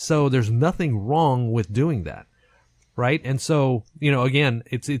 So there's nothing wrong with doing that, right? And so, again,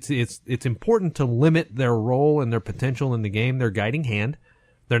 it's important to limit their role and their potential in the game, their guiding hand.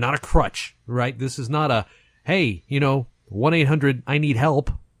 They're not a crutch, right? This is not a, hey, 1-800, I need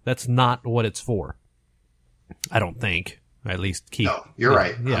help. That's not what it's for. I don't think. At least Keith. No, you're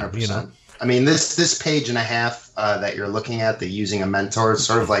right. 100%. I mean, this page and a half that you're looking at, the using a mentor, is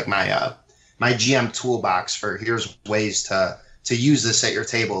sort of like my GM toolbox for here's ways to use this at your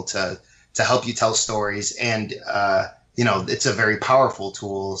table to help you tell stories. And, it's a very powerful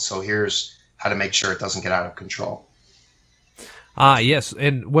tool. So here's how to make sure it doesn't get out of control. Yes.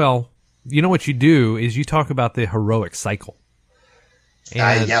 And, well, what you do is you talk about the heroic cycle.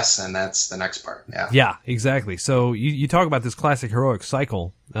 And, yes, and that's the next part. Yeah. Yeah, exactly. So you talk about this classic heroic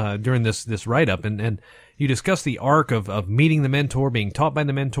cycle during this write-up, and you discuss the arc of meeting the mentor, being taught by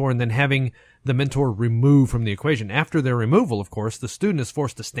the mentor, and then having the mentor removed from the equation. After their removal, of course, the student is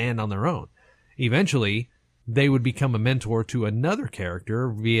forced to stand on their own. Eventually, they would become a mentor to another character,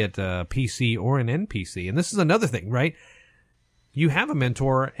 be it a PC or an NPC. And this is another thing, right? You have a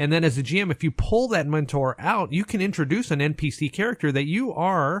mentor, and then as a GM, if you pull that mentor out, you can introduce an NPC character that you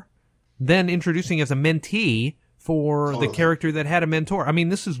are then introducing as a mentee for the character that had a mentor. I mean,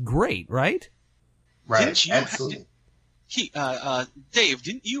 this is great, right? Right, absolutely. Dave,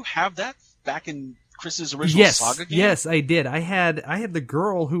 didn't you have that back in Chris's original Saga game? Yes, I did. I had the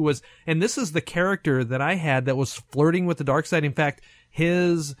girl who was, and this is the character that I had that was flirting with the dark side. In fact, he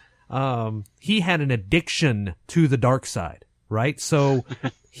had an addiction to the dark side. Right? So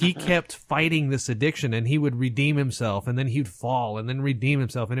he kept fighting this addiction, and he would redeem himself, and then he'd fall and then redeem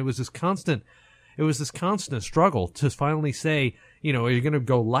himself. And it was this constant struggle to finally say, are you going to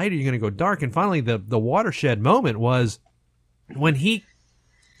go light or are you going to go dark? And finally the watershed moment was when he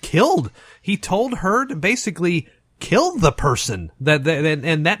told her to basically kill the person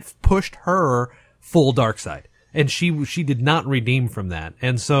and that pushed her full dark side. And she did not redeem from that.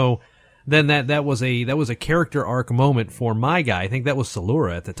 And so then that was a character arc moment for my guy. I think that was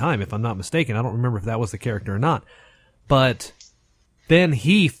Salura at the time, if I'm not mistaken. I don't remember if that was the character or not. But then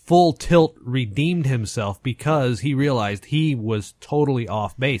he full tilt redeemed himself because he realized he was totally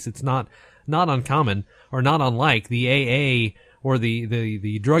off base. It's not uncommon or not unlike the AA or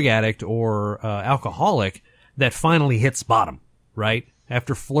the drug addict or alcoholic that finally hits bottom, right?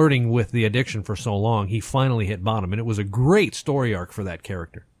 After flirting with the addiction for so long, he finally hit bottom. And it was a great story arc for that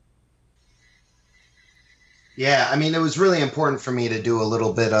character. Yeah, I mean, it was really important for me to do a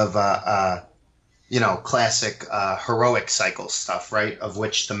little bit of, classic heroic cycle stuff, right? Of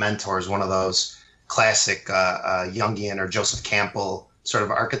which the mentor is one of those classic Jungian or Joseph Campbell sort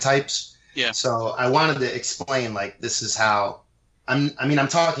of archetypes. Yeah. So I wanted to explain, like, this is how I'm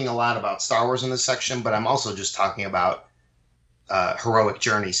talking a lot about Star Wars in this section, but I'm also just talking about heroic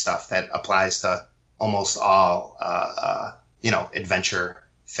journey stuff that applies to almost all, adventure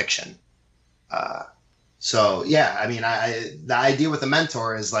fiction. So yeah, I mean, the idea with the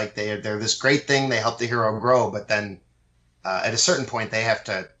mentor is like they're this great thing. They help the hero grow, but then at a certain point they have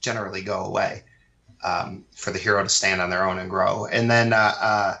to generally go away for the hero to stand on their own and grow. And then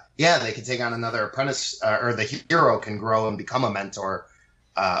they can take on another apprentice, or the hero can grow and become a mentor,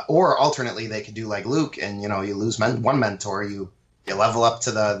 or alternately they could do like Luke, and you lose one mentor, you level up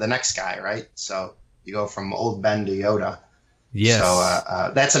to the next guy, right? So you go from old Ben to Yoda. Yes.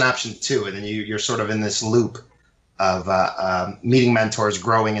 So that's an option too, and then you're sort of in this loop of meeting mentors,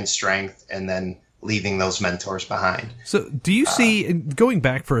 growing in strength, and then leaving those mentors behind. So do you see, going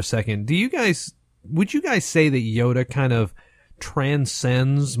back for a second, would you guys say that Yoda kind of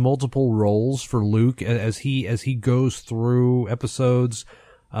transcends multiple roles for Luke as he goes through episodes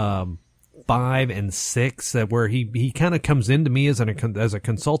 5 and 6, where he kind of comes into me as a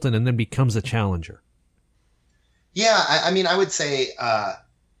consultant and then becomes a challenger? Yeah, I mean, I would say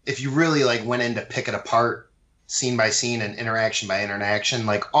if you really like went in to pick it apart scene by scene and interaction by interaction,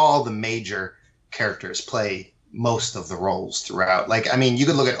 like all the major characters play most of the roles throughout. Like, I mean, you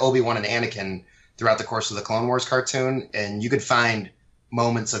could look at Obi-Wan and Anakin throughout the course of the Clone Wars cartoon, and you could find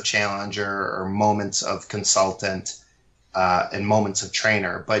moments of challenger or moments of consultant and moments of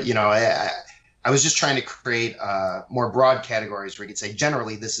trainer. But, I was just trying to create more broad categories where you could say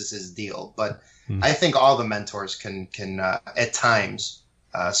generally this is his deal. But I think all the mentors can at times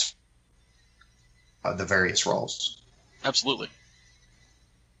the various roles. Absolutely.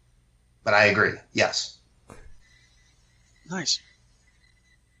 But I agree. Yes. Nice.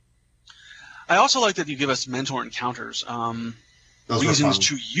 I also like that you give us mentor encounters, reasons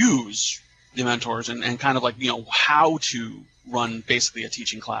to use the mentors, and kind of like, how to run basically a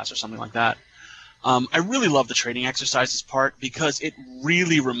teaching class or something like that. I really love the training exercises part because it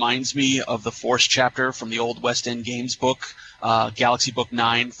really reminds me of the Force chapter from the old West End Games book, Galaxy Book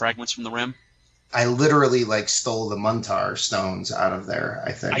 9, Fragments from the Rim. I literally stole the Muntar stones out of there,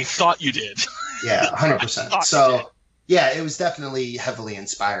 I think. I thought you did. Yeah, 100%. So, yeah, it was definitely heavily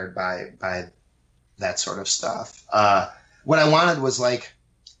inspired by that sort of stuff. What I wanted was I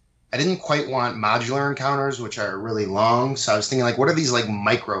didn't quite want modular encounters, which are really long. So I was thinking, what are these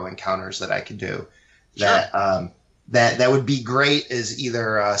micro encounters that I could do that that would be great as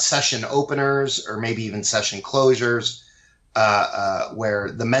either session openers or maybe even session closures,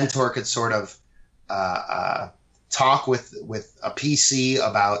 where the mentor could sort of talk with a PC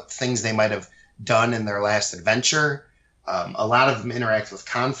about things they might have done in their last adventure. A lot of them interact with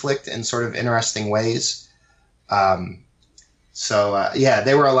conflict in sort of interesting ways. So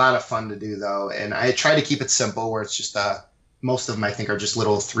they were a lot of fun to do, though, and I try to keep it simple, where it's just most of them I think are just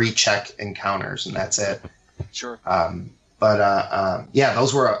little 3-check encounters, and that's it. Sure. But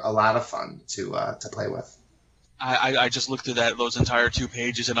those were a lot of fun to play with. I just looked through those entire 2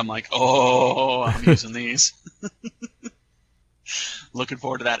 pages, and I'm like, oh, I'm using these. Looking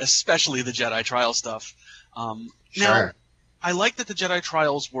forward to that, especially the Jedi Trial stuff. Sure. Now, I like that the Jedi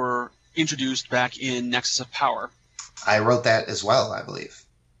Trials were introduced back in Nexus of Power. I wrote that as well, I believe.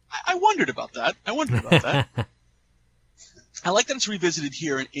 I wondered about that. I like that it's revisited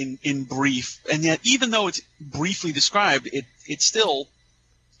here in brief, and yet even though it's briefly described, it still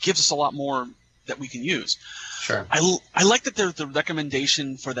gives us a lot more that we can use. Sure. I like that there's the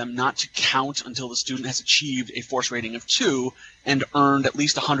recommendation for them not to count until the student has achieved a Force rating of 2 and earned at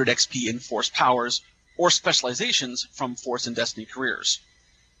least 100 XP in Force powers or specializations from Force and Destiny careers.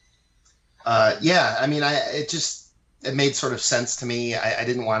 I mean, it made sort of sense to me. I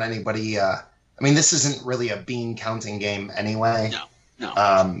didn't want anybody. This isn't really a bean counting game anyway.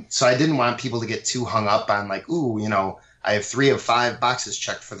 No. So I didn't want people to get too hung up on I have 3 of 5 boxes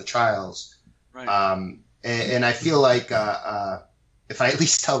checked for the trials. Right. And I feel like if I at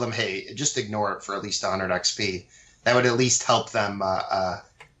least tell them, hey, just ignore it for at least 100 XP, that would at least help them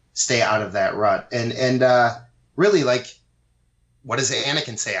stay out of that rut. And really, what does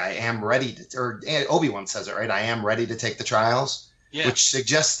Anakin say? I am ready to, or Obi-Wan says it, right? I am ready to take the trials, which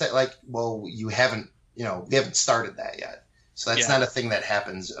suggests that you haven't, we haven't started that yet. So that's not a thing that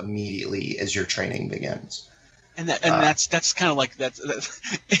happens immediately as your training begins. And that's kind of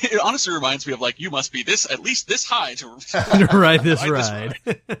it honestly reminds me of you must be at least this high to ride this ride.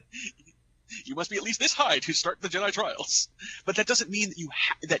 You must be at least this high to start the Jedi Trials. But that doesn't mean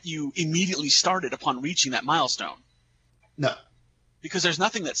that you immediately started upon reaching that milestone. No. Because there's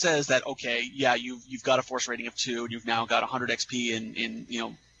nothing that says that, okay, yeah, you've got a force rating of 2, and you've now got 100 XP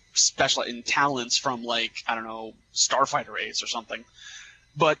in special in talents from, like, I don't know, Starfighter Ace or something.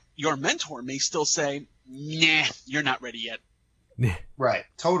 But your mentor may still say, nah, you're not ready yet. Right,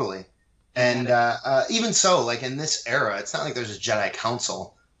 totally. And even so, like in this era, it's not like there's a Jedi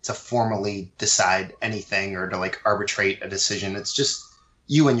Council to formally decide anything or to like arbitrate a decision. It's just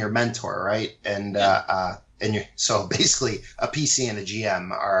you and your mentor, right? And so basically a PC and a GM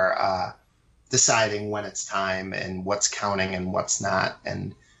are deciding when it's time and what's counting and what's not.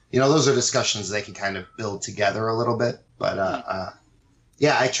 And those are discussions they can kind of build together a little bit. But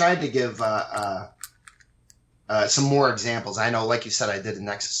yeah, I tried to give some more examples. I know, like you said, I did a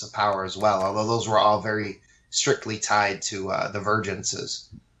Nexus of Power as well, although those were all very strictly tied to the Vergences.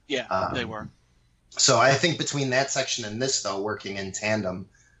 Yeah, they were. So I think between that section and this, though, working in tandem,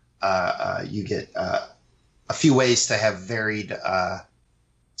 you get a few ways to have varied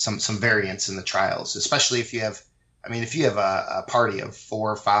some variance in the trials, especially if you have a party of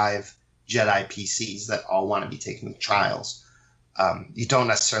 4 or 5 Jedi PCs that all want to be taking the trials. You don't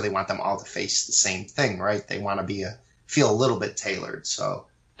necessarily want them all to face the same thing, right? They want to feel a little bit tailored. So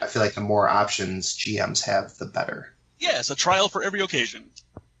I feel like the more options GMs have, the better. Yeah, it's a trial for every occasion.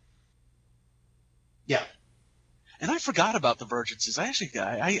 Yeah. And I forgot about the Vergences.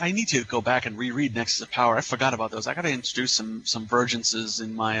 I need to go back and reread Nexus of Power. I forgot about those. I got to introduce some Vergences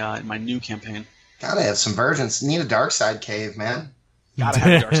in my new campaign. Gotta have some Vergence. Need a dark side cave, man. Gotta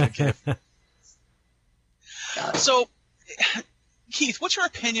have a dark side cave. So, Keith, what's your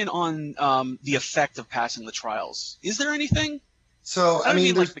opinion on the effect of passing the trials? Is there anything? So I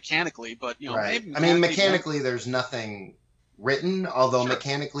mean like mechanically, but right. maybe mechanically, there's nothing written. Although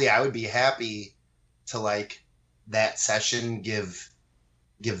mechanically, I would be happy to like that session give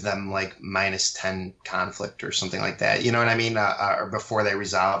them like -10 conflict or something like that. You know what I mean? Or before they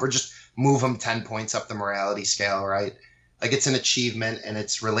resolve, or just move them 10 points up the morality scale, right? Like it's an achievement, and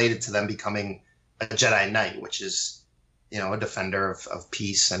it's related to them becoming a Jedi Knight, which is a defender of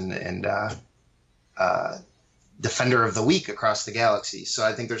peace and defender of the weak across the galaxy. So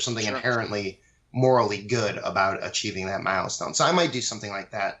I think there's something inherently morally good about achieving that milestone. So I might do something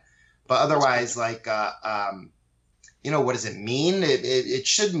like that. But otherwise, like, what does it mean? It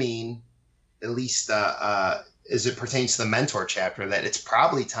should mean, at least as it pertains to the mentor chapter, that it's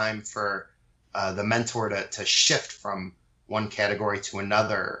probably time for the mentor to shift from one category to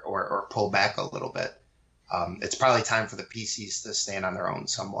another or pull back a little bit. It's probably time for the PCs to stand on their own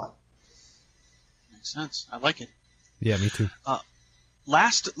somewhat. Makes sense. I like it. Yeah, me too.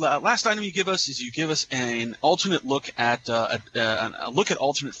 Last item you give us is an alternate look at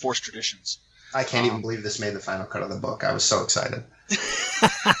alternate Force traditions. I can't even believe this made the final cut of the book. I was so excited.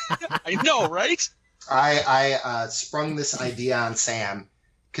 I know, right? I sprung this idea on Sam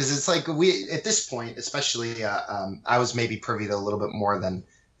because it's like at this point, especially, I was maybe privy to a little bit more than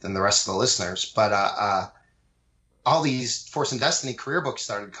the rest of the listeners, but all these Force and Destiny career books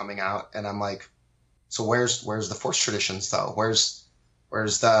started coming out, and I'm like, so where's the Force traditions though? Where's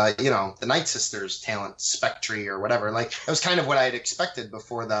the the Night Sisters talent spectry or whatever? Like it was kind of what I had expected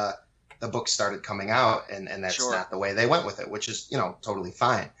before the book started coming out, and that's not the way they went with it, which is totally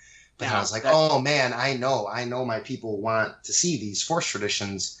fine. But I was like, oh man, I know my people want to see these Force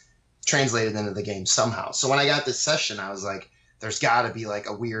traditions translated into the game somehow. So when I got this session, I was like, there's got to be like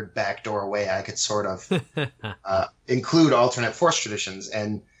a weird backdoor way I could sort of include alternate Force traditions.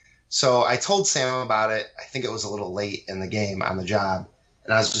 And so I told Sam about it. I think it was a little late in the game on the job.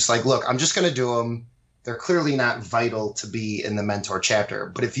 And I was just like, look, I'm just going to do them. They're clearly not vital to be in the mentor chapter.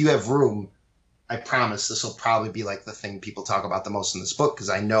 But if you have room, I promise this will probably be like the thing people talk about the most in this book, because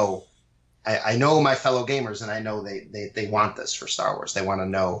I know my fellow gamers, and I know they want this for Star Wars. They want to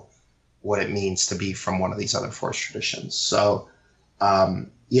know what it means to be from one of these other Force traditions. So,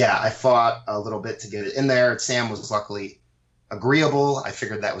 I fought a little bit to get it in there. Sam was luckily agreeable. I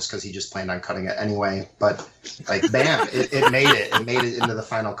figured that was because he just planned on cutting it anyway. But like, bam, it made it. It made it into the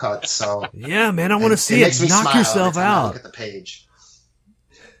final cut. So yeah, man, I want to see it. Knock yourself out. Look at the page.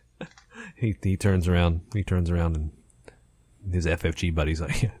 He turns around. And his FFG buddy's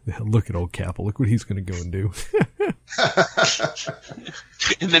like, look at old Kappel. Look what he's going to go and do.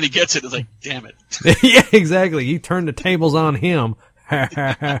 And then he gets it. It's like, damn it. Yeah, exactly. He turned the tables on him.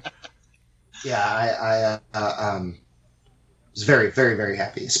 Yeah, I was very, very, very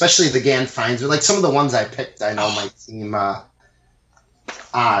happy. Especially the Gan Finesman. Like some of the ones I picked, I know my team, like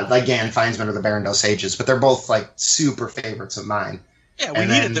Gan Finesman or the Barrendale Sages, but they're both like super favorites of mine. Yeah, we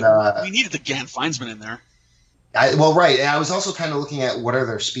needed the Gan Finesman in there. Right. And I was also kind of looking at what are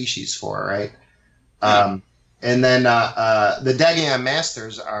their species for, right? And then the Dagon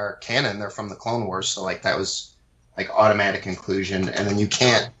Masters are canon. They're from the Clone Wars, so like that was like automatic inclusion. And then you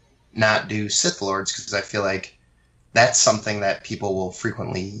can't not do Sith Lords because I feel like that's something that people will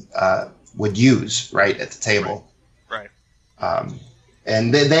frequently would use right at the table. Right.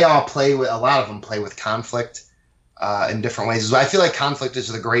 And they all play with, a lot of them play with conflict in different ways. I feel like conflict is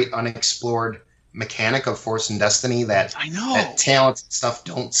the great unexplored mechanic of Force and Destiny that talent and stuff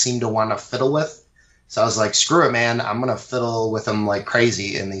don't seem to want to fiddle with. So I was like, screw it, man. I'm going to fiddle with them like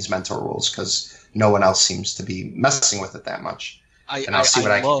crazy in these mentor rules because no one else seems to be messing with it that much. I'll see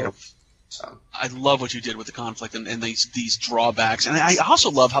what I can get. So. I love what you did with the conflict and these drawbacks. And I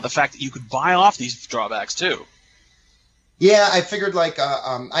also love how the fact that you could buy off these drawbacks, too. Yeah, I figured like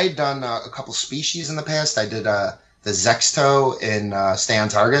I had done a couple species in the past. I did the Zexto in Stay on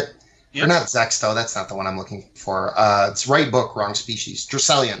Target. Yep. Or not Zexto, that's not the one I'm looking for. It's right book, wrong species.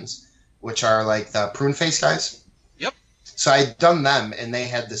 Dracelians, which are like the prune face guys. Yep. So I'd done them, and they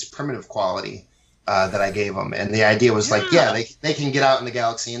had this primitive quality that I gave them. And the idea was like, they can get out in the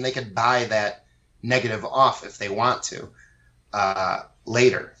galaxy, and they could buy that negative off if they want to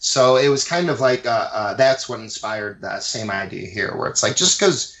later. So it was kind of like that's what inspired the same idea here, where it's like just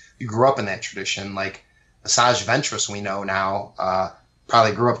because you grew up in that tradition, like Asajj Ventress we know now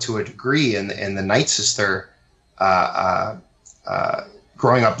probably grew up to a degree in the Night Sister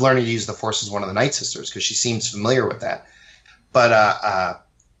growing up learning to use the Force as one of the Night Sisters because she seems familiar with that. But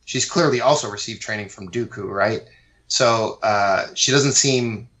she's clearly also received training from Dooku, right? So she doesn't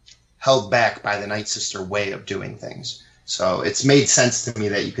seem held back by the Night Sister way of doing things. So it's made sense to me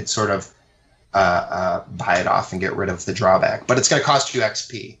that you could sort of buy it off and get rid of the drawback. But it's going to cost you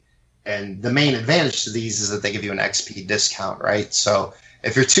XP. And the main advantage to these is that they give you an XP discount, right? So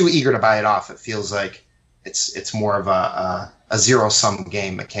if you're too eager to buy it off, it feels like it's more of a zero-sum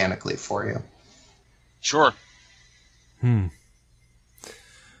game mechanically for you. Sure.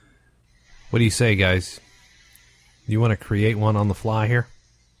 What do you say, guys? You want to create one on the fly here?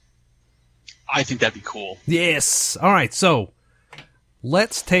 I think that'd be cool. Yes. All right, so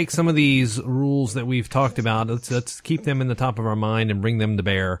let's take some of these rules that we've talked about. Let's keep them in the top of our mind and bring them to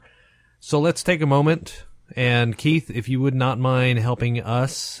bear. So let's take a moment, and Keith, if you would not mind helping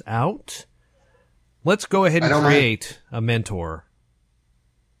us out, let's go ahead and create a mentor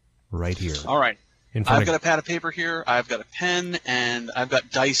right here. All right. I've got a pad of paper here, I've got a pen, and I've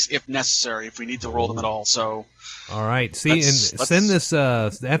got dice if necessary, if we need to roll them at all. So, all right. See, send this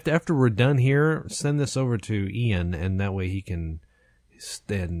after we're done here. Send this over to Ian, and that way he can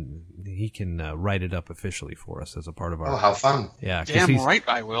write it up officially for us as a part of our. Oh, how fun! Yeah, damn right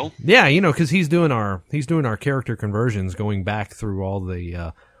I will. Yeah, because he's doing our character conversions, going back through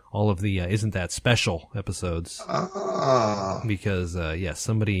all of the Isn't That Special episodes. Oh. Because,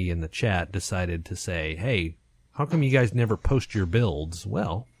 somebody in the chat decided to say, hey, how come you guys never post your builds?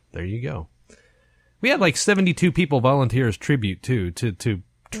 Well, there you go. We had like 72 people volunteer as tribute, too, to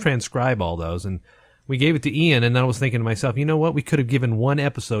transcribe all those. And we gave it to Ian, and I was thinking to myself, you know what? We could have given one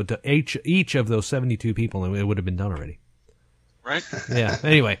episode to each of those 72 people, and it would have been done already. Right? Yeah.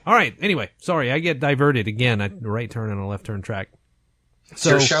 Anyway. All right. Anyway. Sorry, I get diverted again. A right turn and a left turn track. It's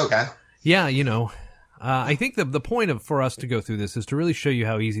your show, guy. Yeah, I think the point for us to go through this is to really show you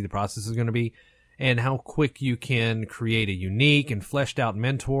how easy the process is going to be and how quick you can create a unique and fleshed out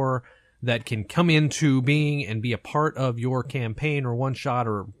mentor that can come into being and be a part of your campaign or one shot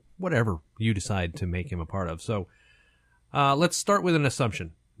or whatever you decide to make him a part of. So let's start with an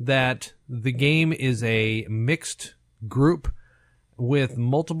assumption that the game is a mixed group with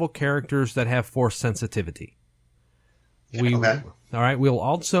multiple characters that have Force sensitivity. Okay. All right, we'll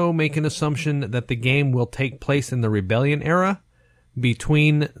also make an assumption that the game will take place in the Rebellion era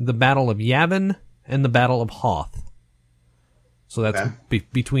between the Battle of Yavin and the Battle of Hoth. So that's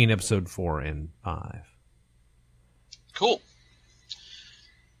between episode 4 and 5. Cool.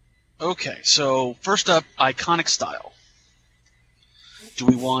 Okay, so first up, iconic style. Do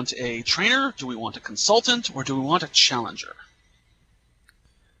we want a trainer, do we want a consultant, or do we want a challenger?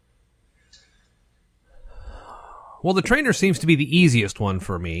 Well, the trainer seems to be the easiest one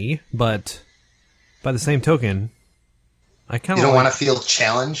for me, but by the same token, I kind of want to feel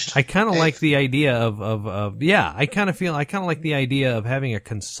challenged. I kind of like the idea of I kind of like the idea of having a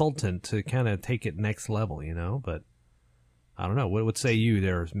consultant to kind of take it next level, But I don't know. What say you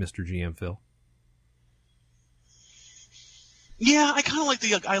there, Mr. GM Phil? Yeah, I kind of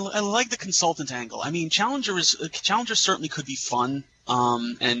like I like the consultant angle. I mean, challenger certainly could be fun,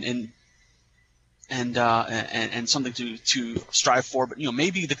 and something to strive for, but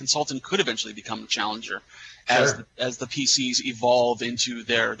maybe the consultant could eventually become a challenger as the PCs evolve into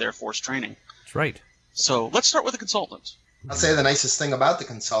their Force training. That's right. So let's start with the consultant. I'll say the nicest thing about the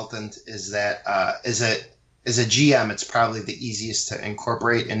consultant is that as a GM, it's probably the easiest to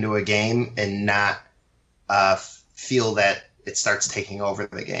incorporate into a game and not feel that it starts taking over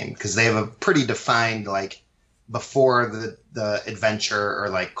the game, because they have a pretty defined, like, before the adventure or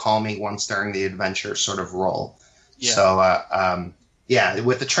like call me once during the adventure sort of role. Yeah. So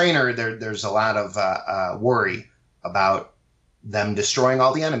with the trainer, there's a lot of worry about them destroying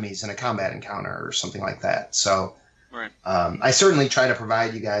all the enemies in a combat encounter or something like that. So right. I certainly try to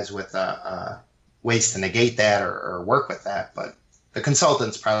provide you guys with ways to negate that or work with that, but the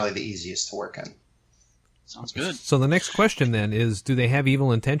consultant's probably the easiest to work in. Sounds good. So the next question then is, do they have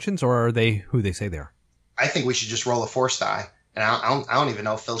evil intentions, or are they who they say they are? I think we should just roll a force die, and I don't even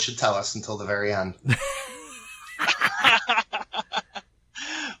know if Phil should tell us until the very end.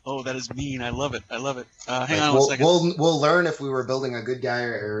 Oh, that is mean. I love it. Hang on one second. We'll learn if we were building a good guy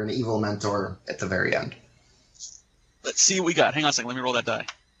or an evil mentor at the very end. Let's see what we got. Hang on a second. Let me roll that die.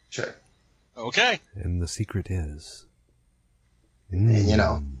 Sure. Okay. And the secret is...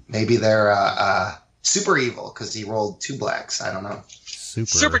 And, maybe they're super evil because he rolled 2 blacks. I don't know.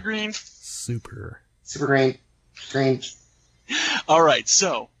 Super green. Super green. Green. All right,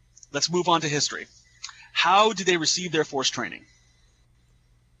 so let's move on to history. How did they receive their force training?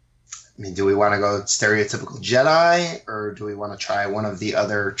 I mean, do we want to go stereotypical Jedi, or do we want to try one of the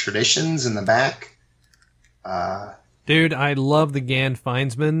other traditions in the back? Dude, I love the Gan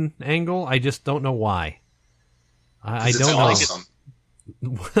Feinsman angle. I just don't know why. I don't know. Awesome.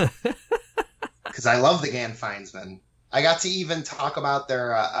 Because I love the Gan Feinsman. I got to even talk about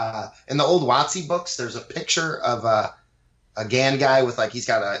their in the old WotC books. There's a picture of a Gan guy with, like, he's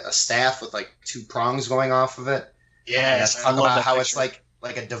got a staff with like 2 prongs going off of it. Yes, talk about how it's like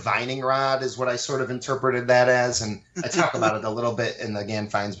a divining rod is what I sort of interpreted that as, and I talk about it a little bit in the Gan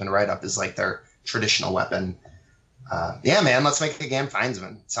Feinsman write-up as like their traditional weapon. Yeah, man, let's make a Gan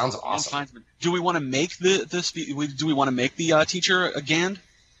Feinsman. Sounds awesome. Do we want to make the teacher a Gan?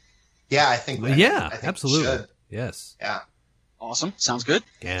 Yeah, I think. Yeah, I think absolutely. Yes. Yeah. Awesome. Sounds good.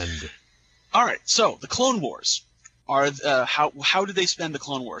 And all right. So the Clone Wars are how did they spend the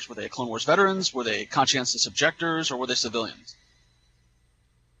Clone Wars? Were they Clone Wars veterans? Were they conscientious objectors, or were they civilians?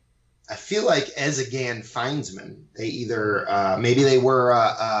 I feel like as a Gan Feinsman, they either maybe they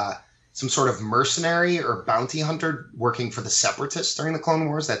were some sort of mercenary or bounty hunter working for the Separatists during the Clone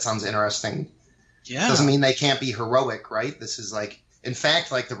Wars. That sounds interesting. Yeah. Doesn't mean they can't be heroic, right? This is like, in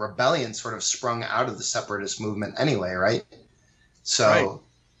fact, like the rebellion sort of sprung out of the Separatist movement anyway, right? So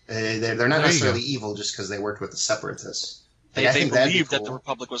they're not necessarily evil just because they worked with the Separatists. They believed that the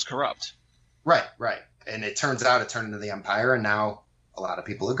Republic was corrupt. Right. And it turns out it turned into the Empire, and now a lot of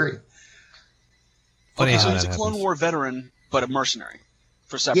people agree. Okay, so he's a Clone War veteran, but a mercenary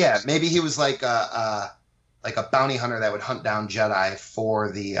for Separatists. Yeah, maybe he was like a bounty hunter that would hunt down Jedi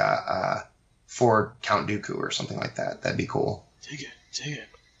for the for Count Dooku or something like that. That'd be cool. Dig it.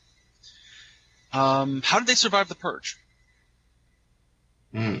 How did they survive the Purge?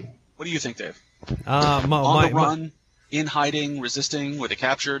 What do you think, Dave? On the run, in hiding, resisting, were they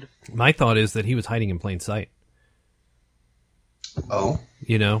captured? My thought is that he was hiding in plain sight. Oh.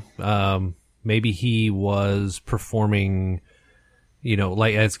 Maybe he was performing,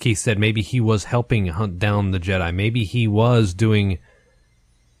 like as Keith said, maybe he was helping hunt down the Jedi. Maybe he was doing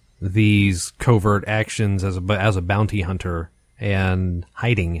these covert actions as a bounty hunter and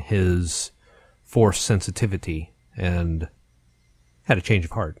hiding his force sensitivity, and had a change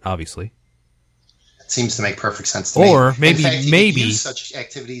of heart, obviously. It seems to make perfect sense to me. Or maybe, in fact, you could use such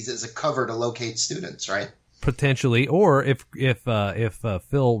activities as a cover to locate students, right? Potentially, or if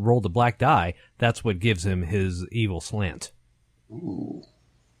Phil rolled a black die, that's what gives him his evil slant. Ooh,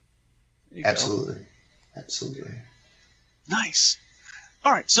 absolutely. Nice.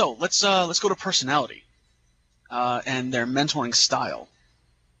 All right, so let's go to personality and their mentoring style.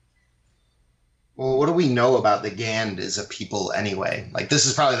 Well, what do we know about the Gand as a people anyway? Like, this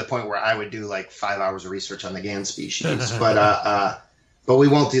is probably the point where I would do like 5 hours of research on the Gand species, but we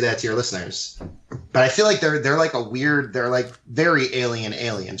won't do that to your listeners. But I feel like they're like they're like very alien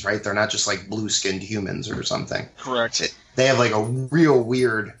aliens, right? They're not just like blue-skinned humans or something. Correct. They have like a real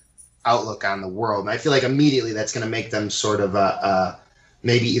weird outlook on the world, and I feel like immediately that's going to make them sort of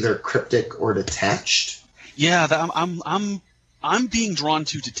maybe either cryptic or detached. Yeah, I'm being drawn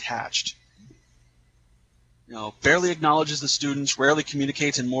to detached. Barely acknowledges the students, rarely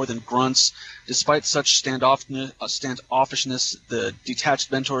communicates in more than grunts. Despite such standoffishness, the detached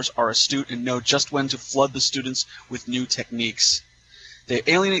mentors are astute and know just when to flood the students with new techniques. They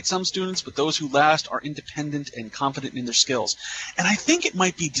alienate some students, but those who last are independent and confident in their skills. And I think it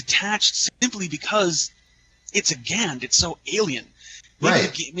might be detached simply because it's a Gand. It's so alien.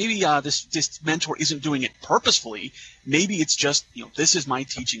 Maybe this mentor isn't doing it purposefully. Maybe it's just, this is my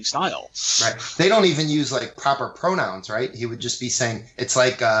teaching style. Right. They don't even use like proper pronouns, right? He would just be saying, it's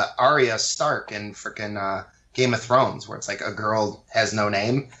like Arya Stark in frickin' Game of Thrones, where it's like a girl has no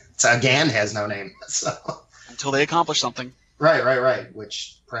name. It's a Gand has no name. So until they accomplish something. Right.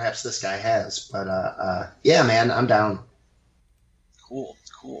 Which perhaps this guy has. But yeah, man, I'm down. Cool.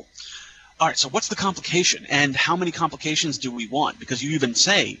 All right, so what's the complication, and how many complications do we want? Because you even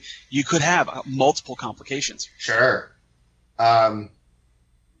say you could have multiple complications. Sure. Well,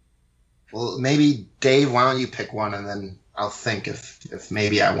 maybe, Dave, why don't you pick one, and then I'll think if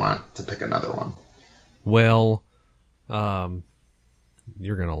maybe I want to pick another one. Well,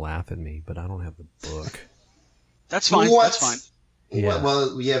 you're going to laugh at me, but I don't have the book. That's fine. What? That's fine. Yeah.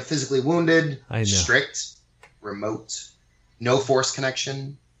 Well, we have physically wounded, I know. Strict, remote, no force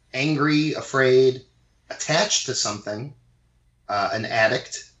connection, angry, afraid, attached to something, an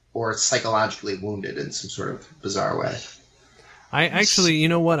addict, or psychologically wounded in some sort of bizarre way. I actually, you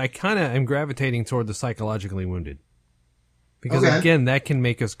know what? I kind of am gravitating toward the psychologically wounded. Because, again, that can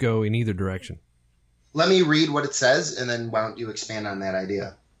make us go in either direction. Let me read what it says, and then why don't you expand on that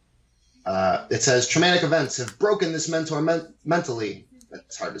idea? It says, traumatic events have broken this mentor mentally.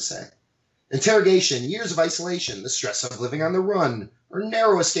 That's hard to say. Interrogation, years of isolation, the stress of living on the run, or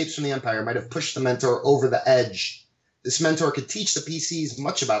narrow escapes from the Empire might have pushed the mentor over the edge. This mentor could teach the PCs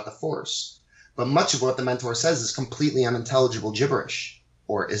much about the Force, but much of what the mentor says is completely unintelligible gibberish.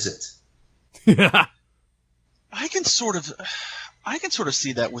 Or is it? I can sort of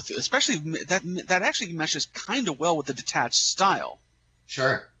see that with, especially that actually meshes kind of well with the detached style.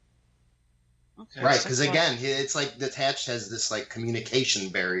 Sure. Okay. Right, because again, it's like detached has this like communication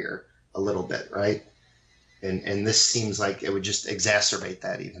barrier a little bit, right? And this seems like it would just exacerbate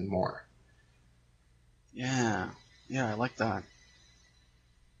that even more. Yeah, I like that.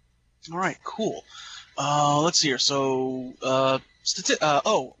 All right, cool. Let's see here. So,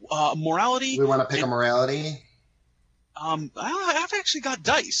 morality. We want to pick a morality. I've actually got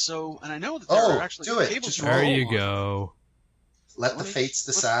dice, so, and I know that there are actually do it. tables. Just there you go. Let the fates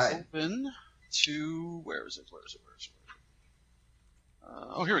decide. Open to where is it?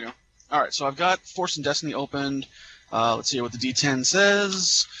 Here we go. All right, so I've got Force and Destiny opened. Let's see what the D10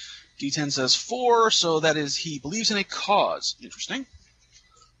 says. D10 says 4, so that is he believes in a cause. Interesting.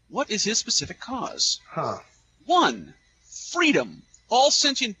 What is his specific cause? 1. Freedom. All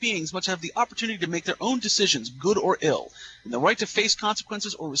sentient beings must have the opportunity to make their own decisions, good or ill, and the right to face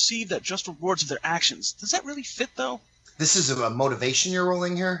consequences or receive that just rewards of their actions. Does that really fit, though? This is a motivation you're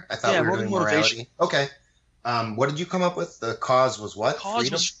rolling here? I thought we were doing morality. Okay. What did you come up with? The cause was what? Cause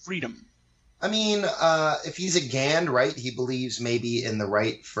was freedom. I mean, if he's a Gand, right, he believes maybe in the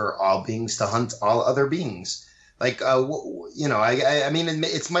right for all beings to hunt all other beings. Like, I mean,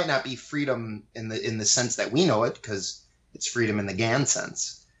 it might not be freedom in the sense that we know it, because it's freedom in the Gand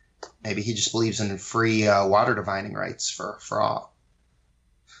sense. Maybe he just believes in free water divining rights for all.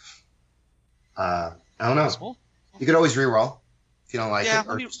 I don't know. Possible. You could always reroll if you don't like it.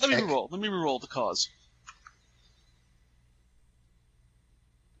 Let me reroll. Let me reroll the cause.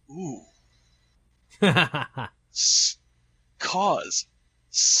 Ooh. Cause.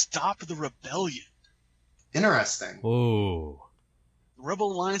 Stop the rebellion. Interesting. Ooh. The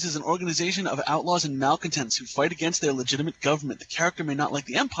Rebel Alliance is an organization of outlaws and malcontents who fight against their legitimate government. The character may not like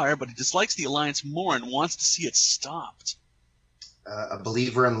the Empire, but he dislikes the Alliance more and wants to see it stopped. A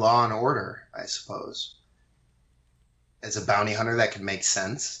believer in law and order, I suppose. As a bounty hunter, that could make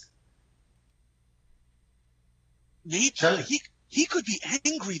sense. Maybe he could be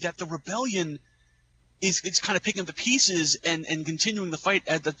angry that the rebellion is kind of picking up the pieces and continuing the fight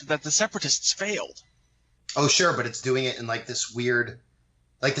that the separatists failed. Oh, sure, but it's doing it in like this weird...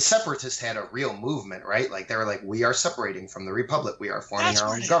 Like the separatists had a real movement, right? Like they were like, we are separating from the Republic. We are forming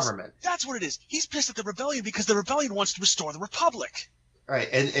our own government. That's what it is. He's pissed at the rebellion because the rebellion wants to restore the Republic. Right,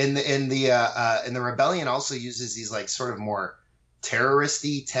 and the rebellion also uses these like sort of more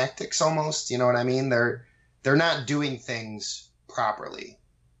terrorist-y tactics almost. You know what I mean? They're not doing things properly.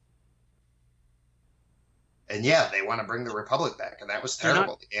 And yeah, they want to bring the Republic back, and that was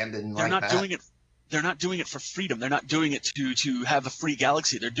terrible. They're not doing it for freedom. They're not doing it to have a free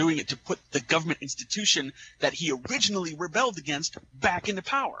galaxy. They're doing it to put the government institution that he originally rebelled against back into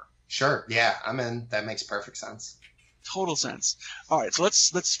power. Sure. Yeah, I'm in. That makes perfect sense. Total sense. All right, so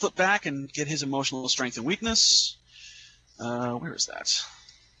let's flip back and get his emotional strength and weakness. Where is that?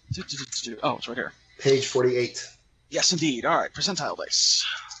 Oh, it's right here. Page 48. Yes, indeed. All right, percentile dice.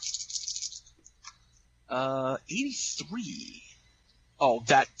 83. Oh,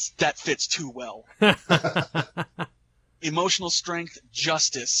 that fits too well. Emotional strength,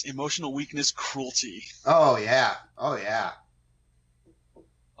 justice. Emotional weakness, cruelty. Oh, yeah. Oh, yeah.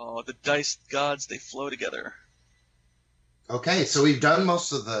 Oh, the dice gods, they flow together. Okay, so we've done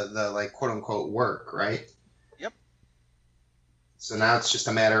most of the like, quote-unquote work, right? Yep. So now it's just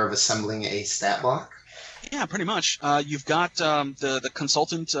a matter of assembling a stat block? Yeah, pretty much. You've got the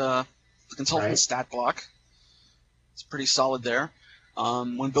consultant right. Stat block. It's pretty solid there.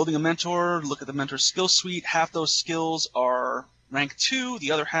 When building a mentor, look at the mentor skill suite. Half those skills are rank 2.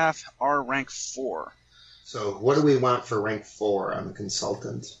 The other half are rank 4. So what do we want for rank 4 on the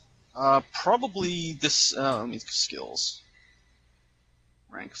consultant? Probably this. Let me skills.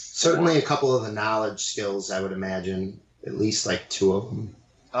 Rank 4. Certainly a couple of the knowledge skills, I would imagine. At least like 2 of them.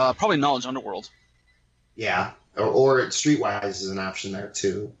 Probably knowledge underworld. Yeah. Or Streetwise is an option there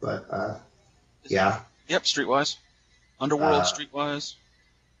too. But yeah. Yep, Streetwise. Underworld, Streetwise.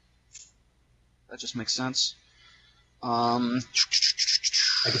 That just makes sense. I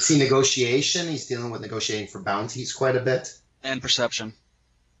could see negotiation. He's dealing with negotiating for bounties quite a bit. And perception.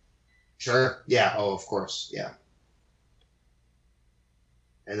 Sure. Yeah. Oh, of course. Yeah.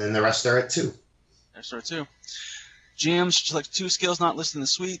 And then the rest are at 2. Rest are at 2. GMs select 2 skills not listed in the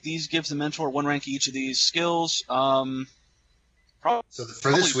suite. These gives the mentor 1 rank each of these skills. So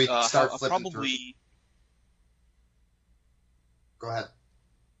for this week, start flipping through. Go ahead.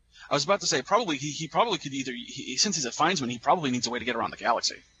 I was about to say probably he probably could either since he's a findsman, he probably needs a way to get around the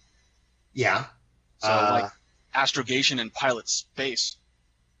galaxy. Yeah. So like astrogation and pilot space.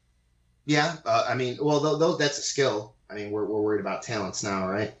 Yeah. I mean, well, that's a skill. I mean, we're worried about talents now,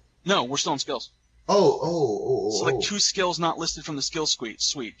 right? No, we're still on skills. Oh. Select 2 skills not listed from the skill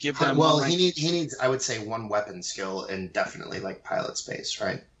suite. Give them. Well, he needs. I would say 1 weapon skill and definitely like pilot space,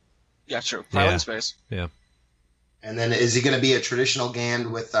 right? Yeah, true. Pilot space. Yeah. And then is he going to be a traditional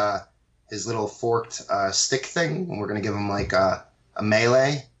Gand with his little forked stick thing? And we're going to give him like a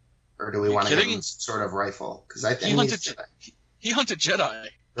melee, or do we want to give him some sort of rifle? Because I think he hunted Jedi.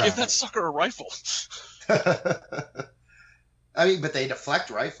 Right. Give that sucker a rifle. I mean, but they deflect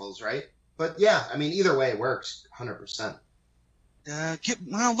rifles, right? But yeah, I mean, either way works 100%.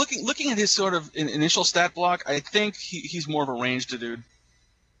 Looking at his sort of initial stat block, I think he's more of a ranged dude.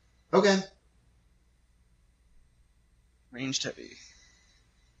 Okay. Ranged heavy.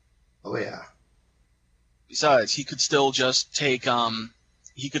 Oh yeah. Besides, he could still just take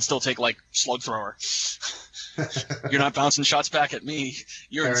like slug thrower. You're not bouncing shots back at me.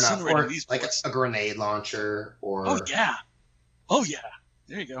 You're incinerating these bullets. Like a grenade launcher or. Oh yeah.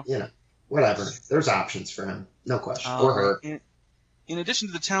 There you go. You know, whatever. There's options for him, no question. Or her. In addition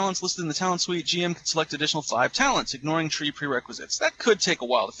to the talents listed in the talent suite, GM can select additional 5 talents, ignoring tree prerequisites. That could take a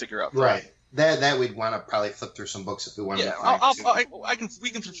while to figure out. Right. That we'd want to probably flip through some books if we wanted to find. We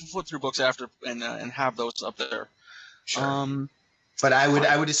can flip through books after and have those up there. Sure. But I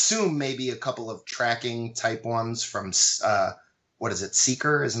would assume maybe a couple of tracking type ones from what is it,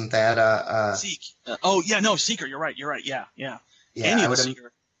 Seeker? Isn't that Seek? Seeker. You're right. Yeah. Yeah.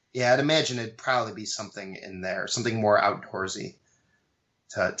 I'd imagine it'd probably be something in there, something more outdoorsy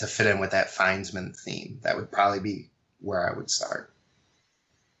to fit in with that Findsman theme. That would probably be where I would start.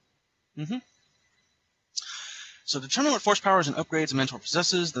 Mm-hmm. So determine what force powers and upgrades a mentor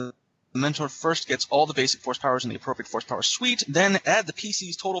possesses. The mentor first gets all the basic force powers in the appropriate force power suite. Then add the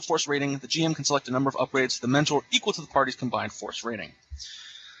PC's total force rating. The GM can select a number of upgrades to the mentor equal to the party's combined force rating.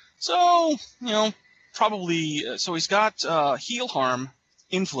 So, probably... so he's got Heal, Harm,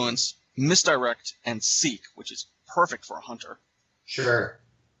 Influence, Misdirect, and Seek, which is perfect for a hunter. Sure.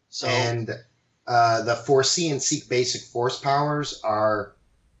 So, and the Foresee and Seek basic force powers are...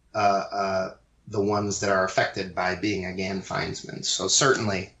 the ones that are affected by being a Gand Findsman. So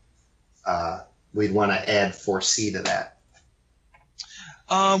certainly we'd want to add Foresee to that.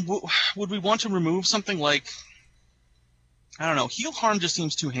 Would we want to remove something like, I don't know, Heal Harm just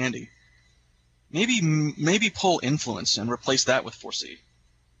seems too handy. Maybe pull Influence and replace that with Foresee.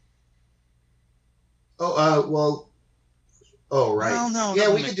 Right. Well, no.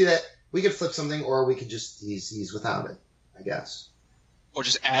 Yeah, we could do that. We could flip something, or we could just, he's without it, I guess. Or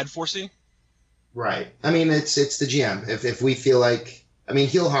just add Foresee? Right. I mean, it's the GM. If we feel like... I mean,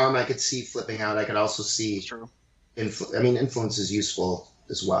 Heal Harm, I could see flipping out. I could also see... That's true. Influence is useful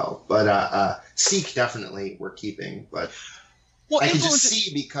as well. But Seek, definitely, we're keeping. But I could just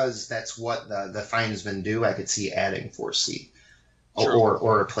see, because that's what the Findsmen do, I could see adding Foresee.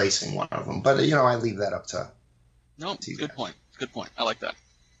 Or replacing one of them. But, I leave that up to... No, good point. Good point. I like that.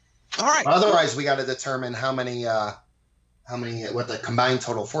 All right. Otherwise, we got to determine how many what the combined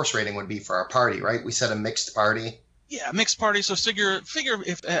total force rating would be for our party, right? We said a mixed party. Yeah, mixed party. So figure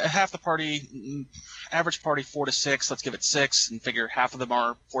if half the party, average party 4 to 6. Let's give it 6, and figure half of them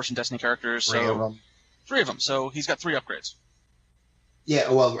are Force and Destiny characters. Three of them. So he's got 3 upgrades. Yeah,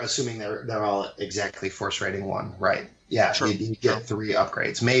 well, assuming they're all exactly force rating 1, right? Yeah, sure. you get 3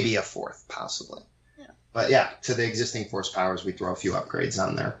 upgrades, maybe a 4th, possibly. Yeah. But yeah, to the existing force powers, we throw a few upgrades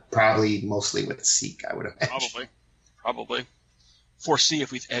on there. Probably mostly with Seek, I would imagine. Probably. Foresee,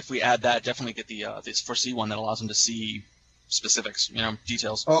 if we add that, definitely get the this foresee one that allows him to see specifics,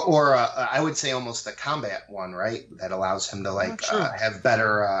 details. Or I would say almost the combat one, right? That allows him to have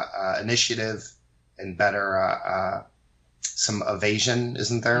better initiative and better some evasion,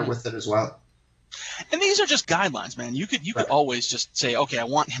 isn't there, with it as well? And these are just guidelines, man. You could always just say, okay, I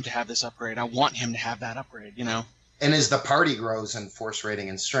want him to have this upgrade. I want him to have that upgrade. And as the party grows in force rating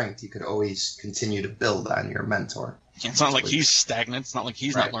and strength, you could always continue to build on your mentor. It's not like he's stagnant. It's not like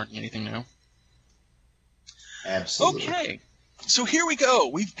he's not learning anything new. Absolutely. Okay, so here we go.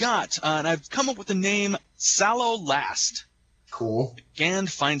 We've got, and I've come up with the name Sallow Last. Cool. Gand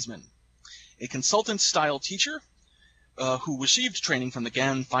Findsman, a consultant-style teacher who received training from the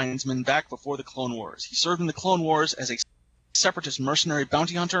Gand Findsman back before the Clone Wars. He served in the Clone Wars as a Separatist mercenary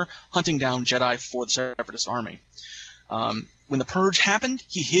bounty hunter, hunting down Jedi for the Separatist army. When the Purge happened,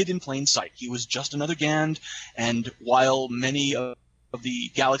 he hid in plain sight. He was just another Gand, and while many of the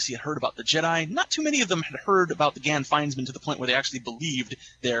galaxy had heard about the Jedi, not too many of them had heard about the Gand Findsman to the point where they actually believed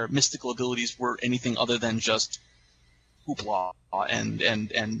their mystical abilities were anything other than just hoopla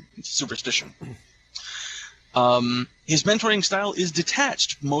and superstition. His mentoring style is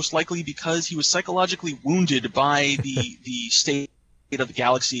detached, most likely because he was psychologically wounded by the state of the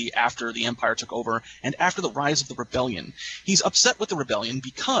galaxy after the Empire took over and after the rise of the Rebellion. He's upset with the Rebellion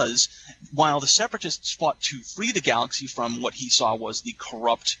because while the Separatists fought to free the galaxy from what he saw was the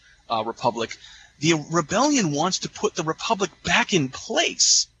corrupt Republic, the Rebellion wants to put the Republic back in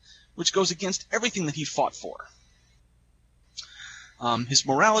place, which goes against everything that he fought for. His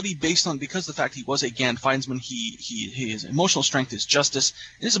morality, because of the fact he was a Gand Findsman, his emotional strength is justice,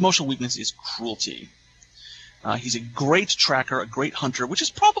 and his emotional weakness is cruelty. He's a great tracker, a great hunter, which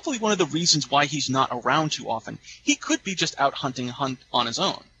is probably one of the reasons why he's not around too often. He could be just out hunting on his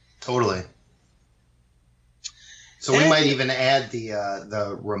own. Totally. So we might even add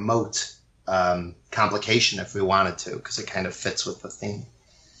the remote complication if we wanted to, because it kind of fits with the theme.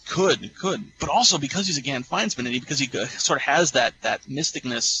 Could. But also because he's a Gand Findsman and because he sort of has that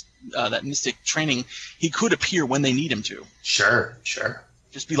mysticness, that mystic training, he could appear when they need him to. Sure.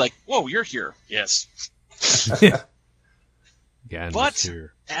 Just be like, whoa, you're here. Yes. But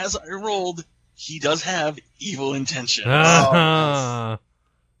as I rolled, he does have evil intentions. Nice.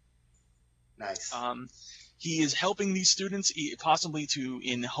 He is helping these students, possibly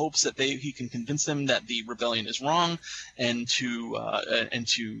in hopes that he can convince them that the rebellion is wrong, and to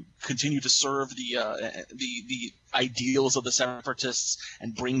continue to serve the ideals of the Separatists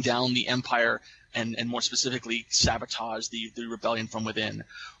and bring down the Empire, and more specifically sabotage the rebellion from within.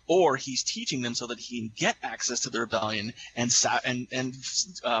 Or he's teaching them so that he can get access to the rebellion and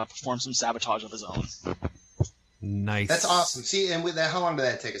perform some sabotage of his own. Nice. That's awesome. See, and with that, how long did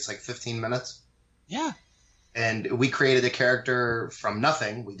that take us? Like 15 minutes? Yeah. And we created a character from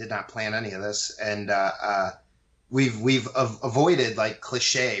nothing. We did not plan any of this, and we've avoided like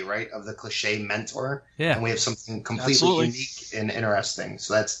cliche, right? Of the cliche mentor. Yeah. And we have something completely unique and interesting.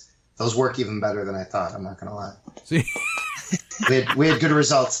 So those work even better than I thought. I'm not gonna lie. See. we had good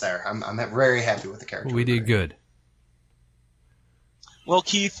results there. I'm very happy with the character. We did good. Well,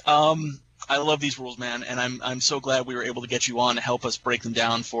 Keith, I love these rules, man, and I'm so glad we were able to get you on to help us break them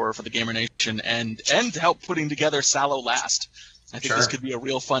down for the Gamer Nation and to help putting together Sallow Last. I think this could be a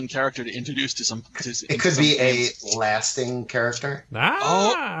real fun character to introduce to some. It could be a lasting character.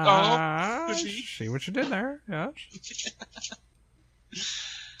 Could be. See what you did there. Yeah.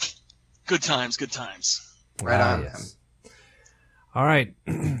 Good times. Right on. Yes. All right,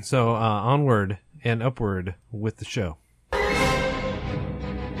 so onward and upward with the show.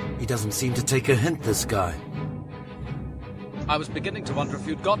 He doesn't seem to take a hint, this guy. I was beginning to wonder if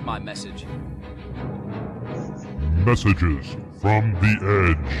you'd got my message. Messages from the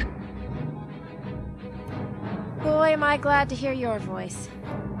Edge. Boy, am I glad to hear your voice.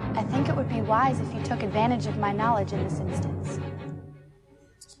 I think it would be wise if you took advantage of my knowledge in this instance.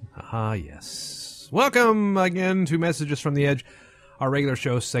 Yes. Welcome again to Messages from the Edge, our regular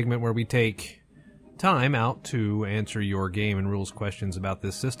show segment where we take time out to answer your game and rules questions about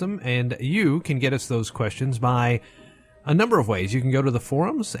this system, and you can get us those questions by a number of ways. You can go to the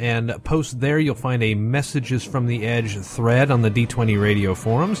forums and post there. You'll find a Messages from the Edge thread on the D20 Radio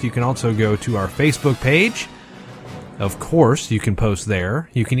forums. You can also go to our Facebook page. Of course, you can post there.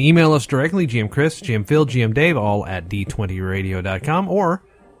 You can email us directly, GM Chris, GM Phil, GM Dave, all at d20radio.com. Or,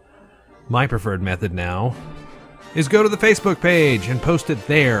 my preferred method now is go to the Facebook page and post it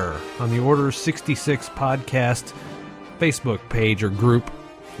there on the Order 66 podcast Facebook page or group.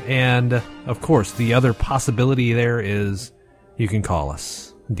 And, of course, the other possibility there is you can call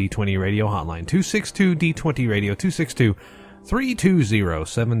us. D20 Radio Hotline, 262-D20 Radio,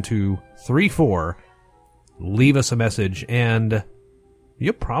 262-320-7234. Leave us a message, and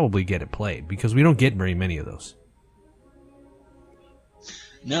you'll probably get it played, because we don't get very many of those.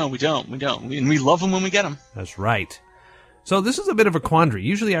 No, we don't. And we love them when we get them. That's right. So this is a bit of a quandary.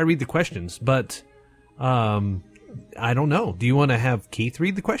 Usually I read the questions, but... I don't know. Do you want to have Keith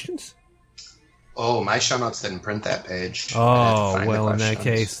read the questions? Oh, my show notes didn't print that page. Oh, well, in that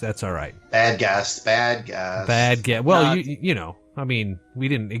case, that's all right. Bad guess. Bad guess. Well, you know, I mean, we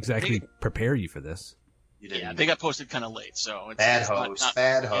didn't exactly prepare you for this. You didn't. Yeah, they got posted kind of late, so it's bad host.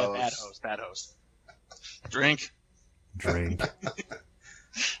 Bad host. Drink.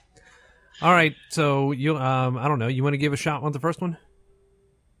 All right, so you, I don't know. You want to give a shot on the first one?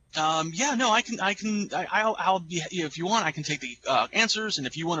 Yeah, no, I'll be, if you want, I can take the answers, and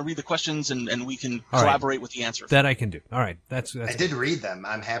if you want to read the questions, and we can collaborate with the answers. That I can do. All right, that's I did read them.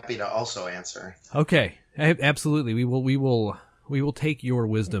 I'm happy to also answer. Okay, absolutely. We will take your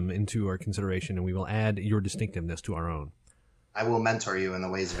wisdom into our consideration, and we will add your distinctiveness to our own. I will mentor you in the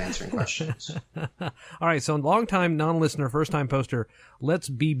ways of answering questions. All right, so long-time non-listener, first-time poster, Let's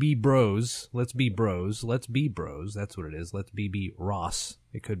be bros. That's what it is. Let's be Ross.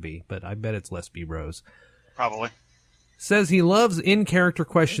 It could be, but I bet it's Let's be bros. Probably. Says he loves in-character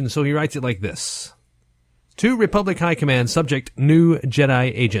questions, so he writes it like this. To Republic High Command, subject, new Jedi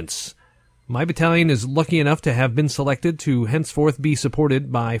agents. My battalion is lucky enough to have been selected to henceforth be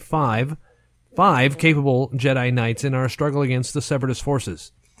supported by five capable Jedi Knights in our struggle against the Separatist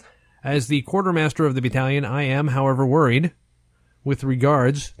forces. As the quartermaster of the battalion, I am, however, worried with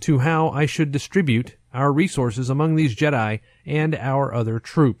regards to how I should distribute our resources among these Jedi and our other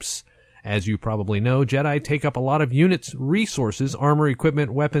troops. As you probably know, Jedi take up a lot of units' resources, armor,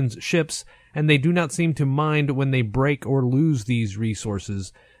 equipment, weapons, ships, and they do not seem to mind when they break or lose these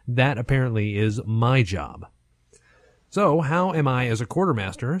resources. That apparently is my job. So, how am I, as a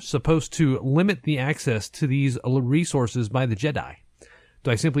quartermaster, supposed to limit the access to these resources by the Jedi?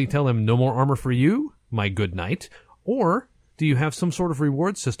 Do I simply tell them, no more armor for you, my good knight? Or do you have some sort of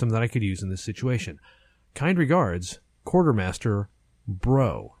reward system that I could use in this situation? Kind regards, Quartermaster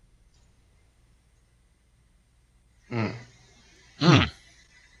Bro. He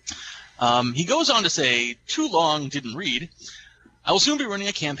goes on to say, too long, didn't read. I will soon be running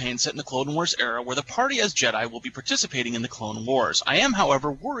a campaign set in the Clone Wars era where the party as Jedi will be participating in the Clone Wars. I am,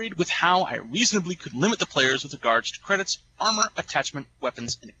 however, worried with how I reasonably could limit the players with regards to credits, armor, attachment,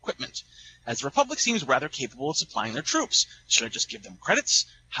 weapons, and equipment, as the Republic seems rather capable of supplying their troops. Should I just give them credits?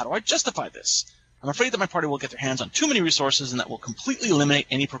 How do I justify this? I'm afraid that my party will get their hands on too many resources and that will completely eliminate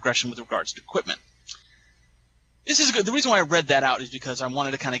any progression with regards to equipment. This is good. The reason why I read that out is because I wanted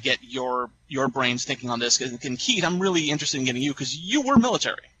to kind of get your brains thinking on this. And Keith, I'm really interested in getting you because you were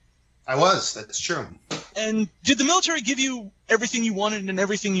military. I was. That's true. And did the military give you everything you wanted and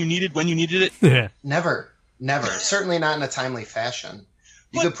everything you needed when you needed it? Yeah. Never. Certainly not in a timely fashion.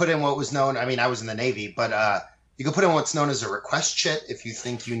 You could put in what was known. I mean, I was in the Navy, but you could put in what's known as a request chit if you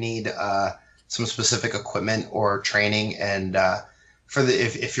think you need some specific equipment or training, and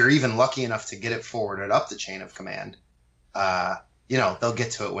if you're even lucky enough to get it forwarded up the chain of command, they'll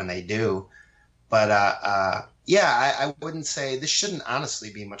get to it when they do. But I wouldn't say this shouldn't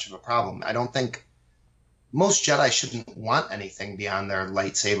honestly be much of a problem. I don't think most Jedi shouldn't want anything beyond their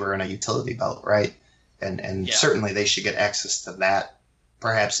lightsaber and a utility belt, right? And certainly they should get access to that,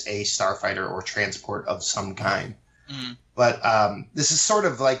 perhaps a starfighter or transport of some kind. Mm. But this is sort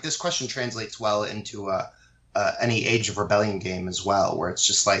of like, this question translates well into any Age of Rebellion game as well, where it's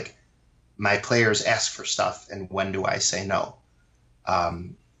just like, my players ask for stuff, and when do I say no?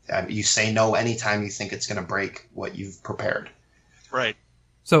 You say no anytime you think it's going to break what you've prepared. Right.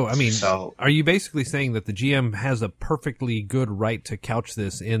 So, I mean, are you basically saying that the GM has a perfectly good right to couch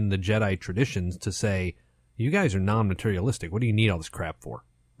this in the Jedi traditions to say, you guys are non-materialistic. What do you need all this crap for?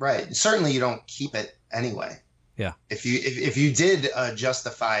 Right. Certainly you don't keep it anyway. Yeah. If you did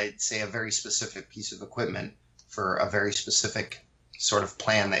justify, say, a very specific piece of equipment for a very specific sort of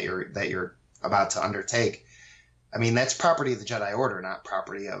plan that you're about to undertake, I mean, that's property of the Jedi Order, not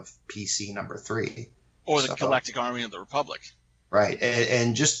property of PC number 3. Or the Galactic Army of the Republic. Right.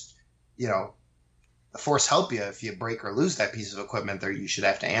 And just, the Force help you if you break or lose that piece of equipment there. You should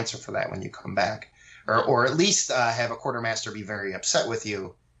have to answer for that when you come back. Or at least have a quartermaster be very upset with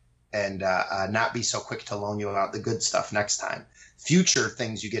you and not be so quick to loan you out the good stuff next time. Future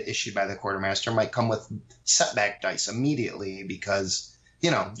things you get issued by the quartermaster might come with setback dice immediately because,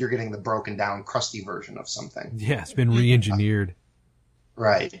 you're getting the broken down, crusty version of something. Yeah, it's been re-engineered.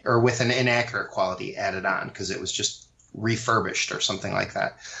 Right. Or with an inaccurate quality added on because it was just refurbished or something like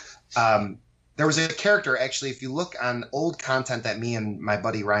that. There was a character, actually, if you look on old content that me and my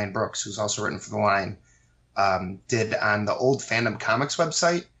buddy Ryan Brooks, who's also written for The Line, did on the old Fandom Comics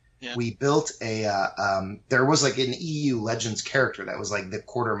website. Yeah. We built there was like an EU Legends character that was like the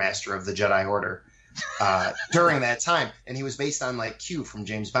quartermaster of the Jedi Order during that time. And he was based on like Q from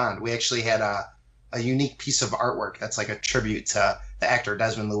James Bond. We actually had a unique piece of artwork that's like a tribute to the actor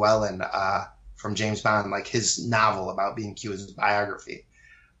Desmond Llewellyn from James Bond, like his novel about being Q, his biography.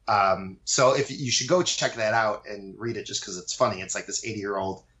 So if you should go check that out and read it just because it's funny. It's like this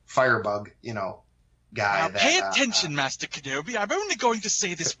 80-year-old firebug, guy. Now, pay attention, Master Kenobi. I'm only going to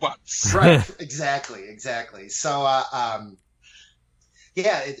say this once. Right. Exactly. So,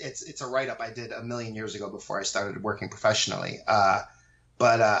 it's a write-up I did a million years ago before I started working professionally.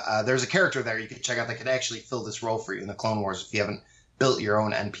 But there's a character there you can check out that could actually fill this role for you in the Clone Wars if you haven't built your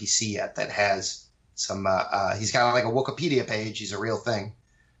own NPC yet that has some he's got like a Wikipedia page. He's a real thing.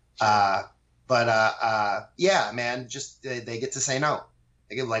 Yeah, man, just they get to say no.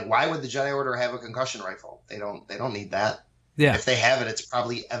 They get like, why would the Jedi Order have a concussion rifle? They don't need that. Yeah. If they have it, it's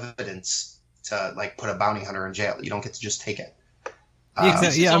probably evidence to like put a bounty hunter in jail. You don't get to just take it.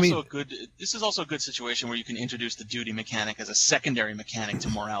 Exactly. Yeah, this is also a good situation where you can introduce the duty mechanic as a secondary mechanic to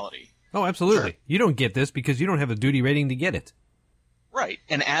morality. Oh, absolutely. Sure. You don't get this because you don't have a duty rating to get it. Right.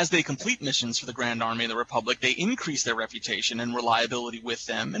 And as they complete missions for the Grand Army of the Republic, they increase their reputation and reliability with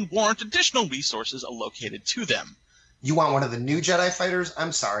them and warrant additional resources allocated to them. You want one of the new Jedi fighters?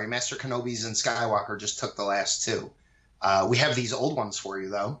 I'm sorry, Master Kenobi's and Skywalker just took the last two. We have these old ones for you,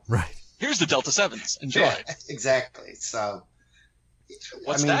 though. Right. Here's the Delta 7s. Enjoy. Yeah, exactly. So,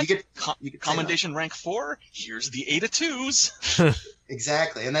 what's that? You get Commendation rank 4? Here's the Eta 2s.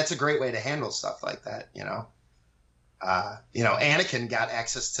 Exactly. And that's a great way to handle stuff like that, Anakin got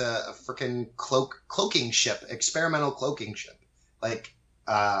access to a freaking cloaking ship, experimental cloaking ship, like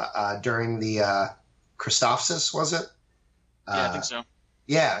during the Christophsis, was it? Yeah, I think so.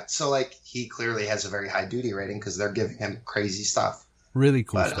 Yeah, so like he clearly has a very high duty rating because they're giving him crazy stuff. Really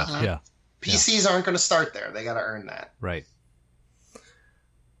cool stuff. Yeah. PCs aren't going to start there; they got to earn that. Right.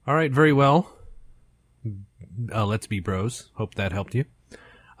 All right. Very well. Let's be bros. Hope that helped you.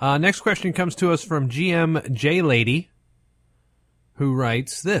 Next question comes to us from GM J Lady, who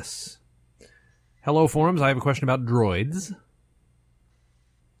writes this. Hello, forums. I have a question about droids.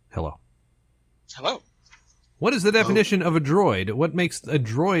 Hello. What is the definition of a droid? What makes a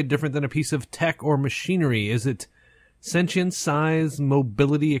droid different than a piece of tech or machinery? Is it sentience, size,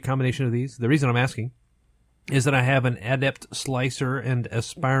 mobility, a combination of these? The reason I'm asking is that I have an adept slicer and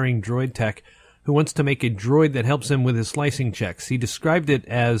aspiring droid tech who wants to make a droid that helps him with his slicing checks. He described it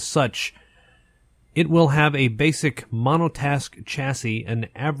as such. It will have a basic monotask chassis, an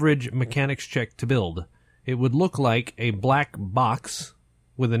average mechanics check to build. It would look like a black box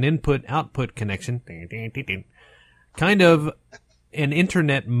with an input-output connection, kind of an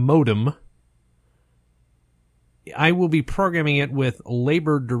internet modem. I will be programming it with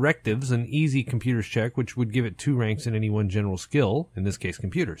labor directives, an easy computers check, which would give it 2 ranks in any one general skill, in this case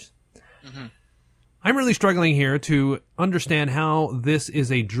computers. Mm-hmm. I'm really struggling here to understand how this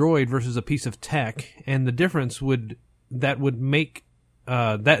is a droid versus a piece of tech, and the difference that would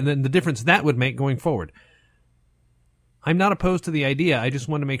make going forward. I'm not opposed to the idea. I just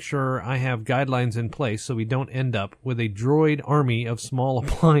want to make sure I have guidelines in place so we don't end up with a droid army of small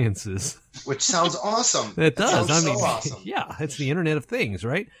appliances. Which sounds awesome. It does. Awesome. Yeah, it's the Internet of Things,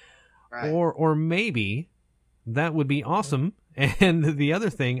 right? Right. Or maybe that would be awesome. And the other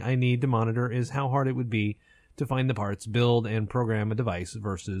thing I need to monitor is how hard it would be to find the parts, build, and program a device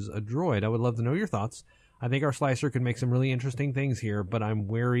versus a droid. I would love to know your thoughts. I think our slicer could make some really interesting things here, but I'm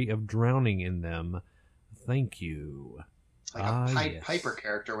wary of drowning in them. Thank you. Like a Pied Piper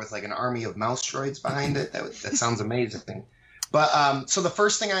character with like an army of mouse droids behind it. That sounds amazing. But so the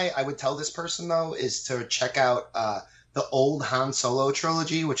first thing I would tell this person, though, is to check out the old Han Solo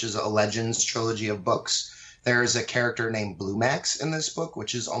trilogy, which is a Legends trilogy of books. There's a character named Blue Max in this book,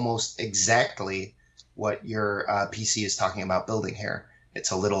 which is almost exactly what your PC is talking about building here.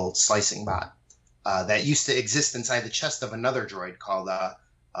 It's a little slicing bot that used to exist inside the chest of another droid called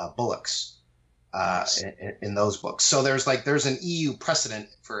Bullocks. in those books. So there's an EU precedent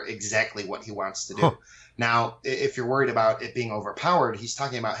for exactly what he wants to do. Huh. Now, if you're worried about it being overpowered, he's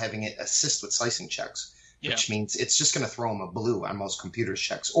talking about having it assist with slicing checks, which means it's just going to throw him a blue on most computers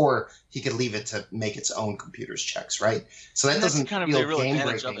checks, or he could leave it to make its own computers checks, right? So that doesn't feel game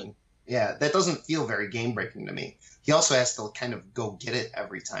breaking. Yeah, that doesn't feel very game breaking to me. He also has to kind of go get it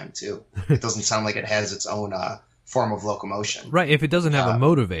every time too. It doesn't sound like it has its own form of locomotion. Right. If it doesn't have a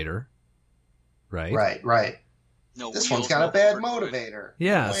motivator, right? Right. No, this one's got a bad motivator.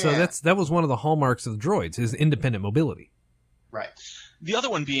 Yeah, so that was one of the hallmarks of the droids, is independent mobility. Right. The other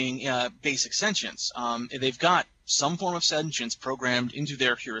one being basic sentience. They've got some form of sentience programmed into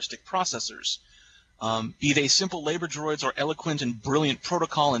their heuristic processors. Be they simple labor droids or eloquent and brilliant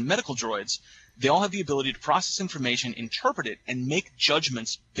protocol and medical droids, they all have the ability to process information, interpret it, and make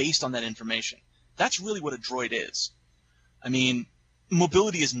judgments based on that information. That's really what a droid is. I mean,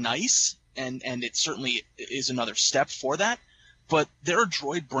 mobility is nice, and it certainly is another step for that, but there are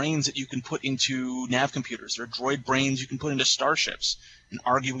droid brains that you can put into nav computers. There are droid brains you can put into starships. And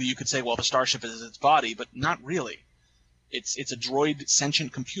arguably you could say, well, the starship is its body, but not really. It's a droid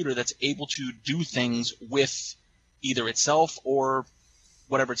sentient computer that's able to do things with either itself or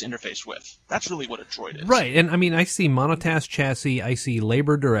whatever it's interfaced with. That's really what a droid is. Right, and I mean, I see monotask chassis, I see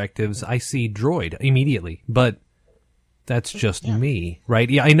labor directives, I see droid immediately, but that's just me, right?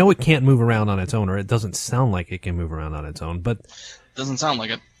 Yeah, I know it can't move around on its own, or it doesn't sound like it can move around on its own, but... Doesn't sound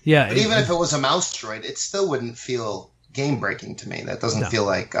like it. Yeah. But even if it was a mouse droid, it still wouldn't feel game-breaking to me. That doesn't feel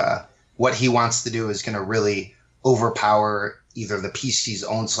like what he wants to do is going to really overpower either the PC's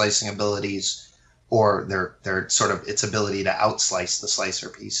own slicing abilities or their sort of its ability to outslice the slicer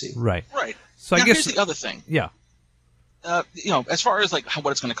PC. Right. Right. So now, I guess here's the other thing. Yeah. As far as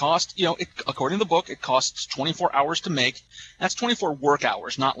what it's going to cost, according to the book, it costs 24 hours to make. That's 24 work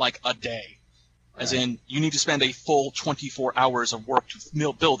hours, not like a day. As in, you need to spend a full 24 hours of work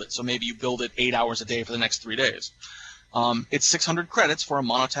to build it. So maybe you build it 8 hours a day for the next 3 days. It's 600 credits for a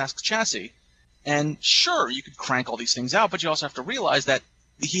monotask chassis. And sure, you could crank all these things out, but you also have to realize that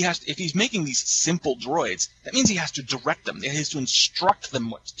if he's making these simple droids, that means he has to direct them. He has to instruct them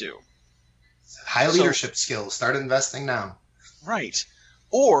what to do. High leadership skills. Start investing now. Right.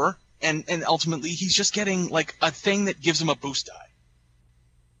 Or, and ultimately, he's just getting like a thing that gives him a boost die.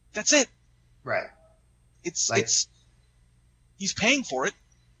 That's it. Right. He's paying for it.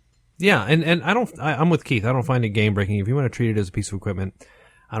 Yeah, and I'm with Keith. I don't find it game breaking. If you want to treat it as a piece of equipment,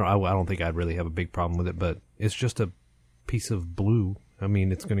 I don't think I'd really have a big problem with it, but it's just a piece of blue. I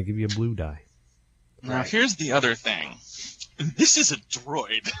mean, it's going to give you a blue die. Now, here's the other thing. This is a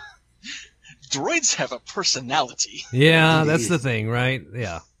droid. Droids have a personality. Yeah, that's the thing, right?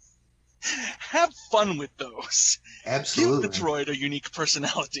 Yeah. Have fun with those. Absolutely. Give the droid a unique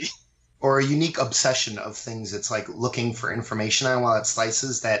personality. Or a unique obsession of things it's like looking for information on while it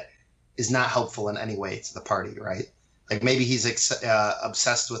slices that is not helpful in any way to the party, right? Like maybe he's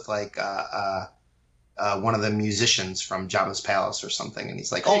obsessed with like one of the musicians from Jabba's palace or something, and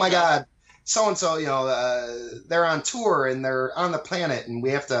he's like, "Oh my God, so and so, they're on tour and they're on the planet, and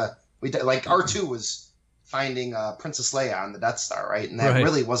we have to." Like R2 was finding Princess Leia on the Death Star, right? And that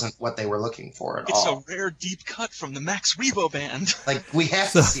really wasn't what they were looking for at all. It's a rare deep cut from the Max Rebo band. Like we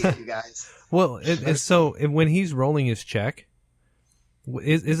have to see it, you guys. Well, so when he's rolling his check,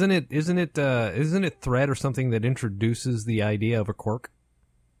 isn't it thread or something that introduces the idea of a quirk?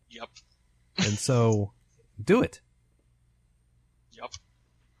 Yep. And so, do it. Yep.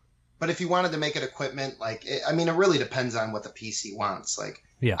 But if you wanted to make it equipment, it really depends on what the PC wants.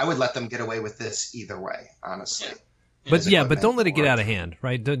 Yeah. I would let them get away with this either way, honestly. Yeah. But don't let it get out of hand,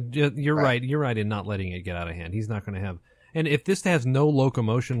 right? You're right. You're right in not letting it get out of hand. He's not going to have, and if this has no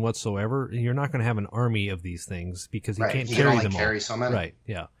locomotion whatsoever, you're not going to have an army of these things because he can't carry them all. Carry so many. Right.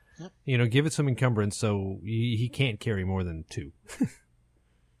 Yeah. Give it some encumbrance so he can't carry more than 2.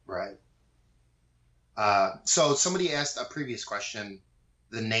 Right. So somebody asked a previous question,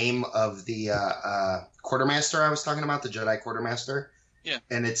 the name of the quartermaster I was talking about, the Jedi quartermaster. Yeah.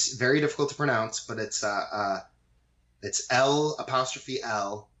 And it's very difficult to pronounce, but it's L''L.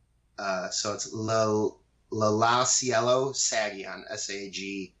 So it's Lalacielo Sagion,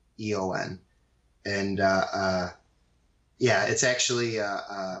 Sageon. And it's actually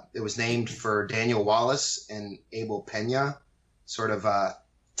it was named for Daniel Wallace and Abel Pena. Sort of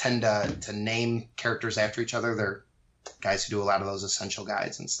tend to name characters after each other. They're guys who do a lot of those essential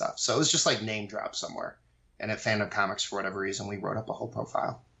guides and stuff. So it was just like name drop somewhere. And at Fandom Comics, for whatever reason, we wrote up a whole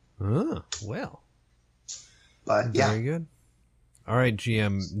profile. Oh, well. But yeah. Very good. All right,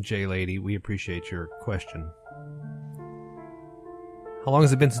 GM J Lady, we appreciate your question. How long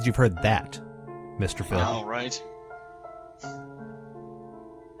has it been since you've heard that? Mr. Phil. All right.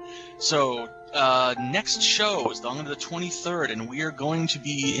 So, next show is on the 23rd, and we are going to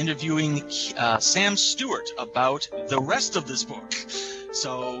be interviewing Sam Stewart about the rest of this book.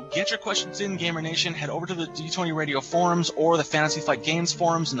 So get your questions in, Gamer Nation. Head over to the D20 Radio forums or the Fantasy Flight Games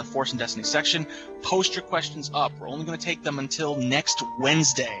forums in the Force and Destiny section. Post your questions up. We're only going to take them until next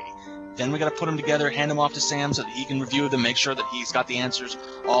Wednesday. Then we got to put them together, hand them off to Sam so that he can review them, make sure that he's got the answers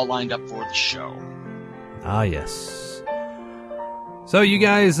all lined up for the show. Ah, yes. So you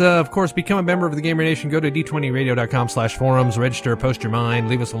guys, of course, become a member of the Gamer Nation. Go to d20radio.com/forums, register, post your mind,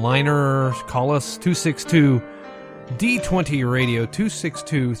 leave us a liner, call us 262 D20 Radio,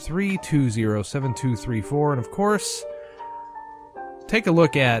 262-320-7234. And of course, take a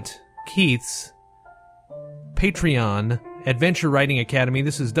look at Keith's Patreon Adventure Writing Academy.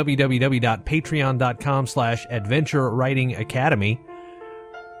 This is www.patreon.com/Adventure Writing Academy.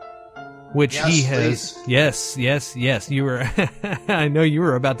 Which he has. Please. Yes. You were. I know you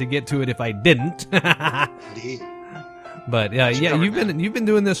were about to get to it if I didn't. Indeed. But yeah, you've been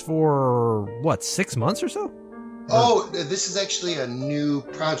doing this for what, 6 months or so? Oh, this is actually a new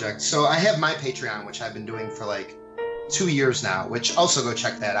project. So I have my Patreon, which I've been doing for like 2 years now, which also go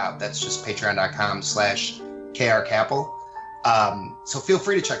check that out. That's just patreon.com/KRKappel. So feel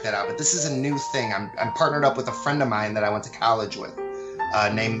free to check that out. But this is a new thing. I'm partnered up with a friend of mine that I went to college with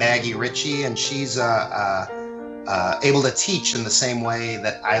named Maggie Ritchie, and she's able to teach in the same way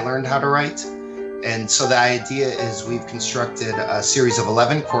that I learned how to write. And so the idea is we've constructed a series of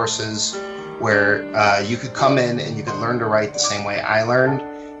 11 courses where you could come in and you could learn to write the same way I learned.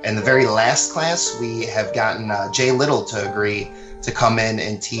 And the very last class, we have gotten Jay Little to agree to come in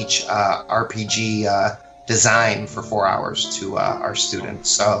and teach RPG design for 4 hours to our students.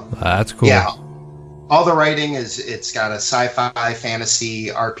 So that's cool. Yeah, all the writing it's got a sci-fi,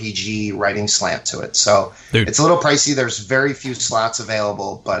 fantasy, RPG writing slant to it. So It's a little pricey. There's very few slots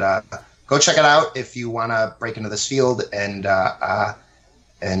available, but go check it out if you want to break into this field and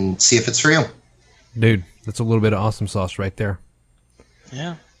see if it's for you. Dude, that's a little bit of awesome sauce right there.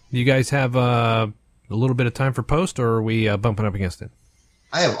 Yeah. You guys have a little bit of time for post, or are we bumping up against it?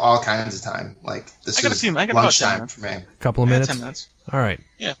 I have all kinds of time. Like, this is lunchtime for me. A couple of minutes? 10 minutes. All right.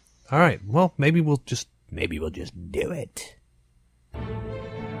 Yeah. All right. Well, maybe we'll just do it.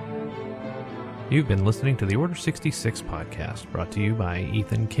 You've been listening to the Order 66 podcast, brought to you by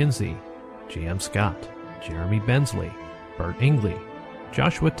Ethan Kinsey, GM Scott, Jeremy Bensley, Bert Ingley,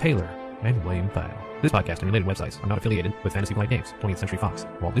 Joshua Taylor, and William Thiel. This podcast and related websites are not affiliated with Fantasy Flight Games, 20th Century Fox,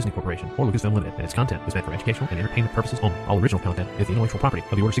 Walt Disney Corporation, or Lucasfilm Limited, and its content is meant for educational and entertainment purposes only. All original content is the intellectual property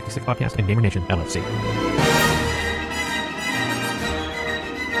of the Order 66 podcast and Gamer Nation, LLC.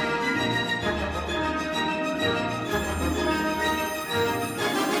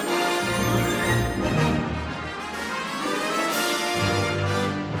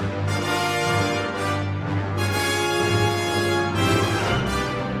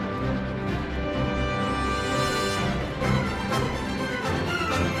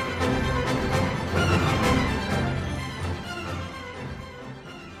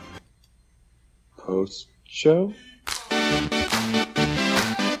 Show.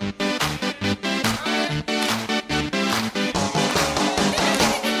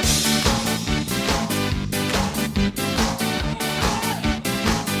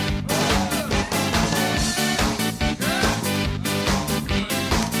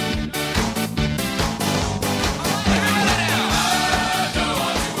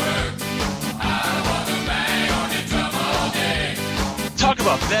 Talk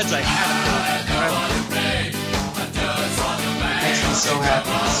about beds I had. Makes me so happy.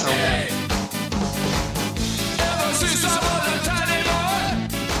 So happy.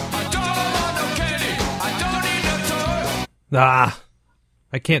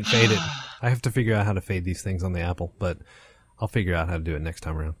 I can't fade it. I have to figure out how to fade these things on the Apple, but I'll figure out how to do it next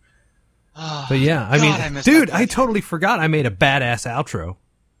time around. But yeah, I totally forgot I made a badass outro.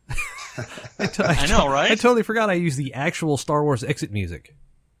 I know, right? I totally forgot I used the actual Star Wars exit music.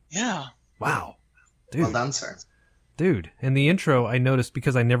 Yeah. Wow. Dude. Well done, sir. Dude, and the intro, I noticed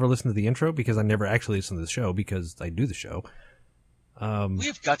because I never listened to the intro, because I never actually listened to the show, because I do the show.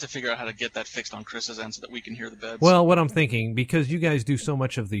 We've got to figure out how to get that fixed on Chris's end so that we can hear the beds. Well, what I'm thinking, because you guys do so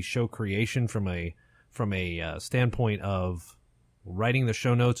much of the show creation from a standpoint of writing the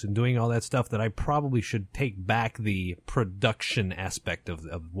show notes and doing all that stuff, that I probably should take back the production aspect of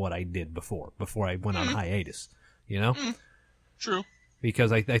what I did before I went on hiatus. You know? True.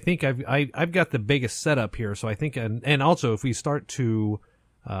 Because I think I've got the biggest setup here, so I think, and also if we start to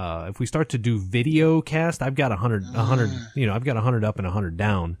do video cast, I've got 100, I've got 100 up and 100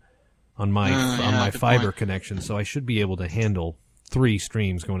 down on my fiber point connection, so I should be able to handle 3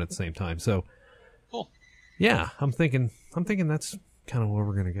 streams going at the same time. So, cool. Yeah, I'm thinking that's kind of where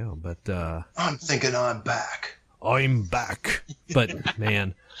we're gonna go. But I'm thinking I'm back. I'm back. But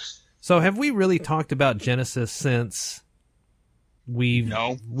man, so have we really talked about Genesis since we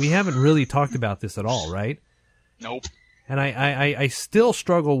haven't really talked about this at all, right? Nope. And I still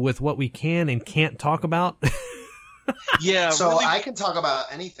struggle with what we can and can't talk about. Yeah. So really... I can talk about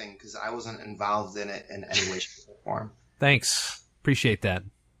anything because I wasn't involved in it in any way, shape, or form. Thanks. Appreciate that.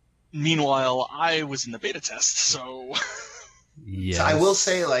 Meanwhile, I was in the beta test, so... Yes. So I will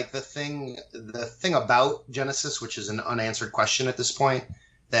say, like, the thing about Genesis, which is an unanswered question at this point,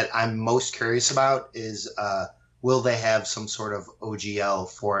 that I'm most curious about is will they have some sort of OGL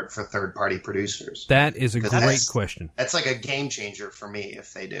for it for third-party producers? That is a great question. That's like a game changer for me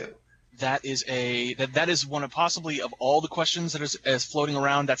if they do. That is one of possibly of all the questions that is floating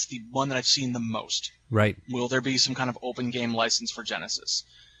around. That's the one that I've seen the most. Right. Will there be some kind of open game license for Genesis?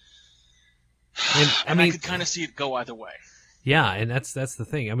 And I could kind of see it go either way. Yeah, and that's the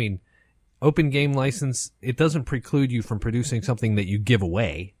thing. I mean, open game license, it doesn't preclude you from producing something that you give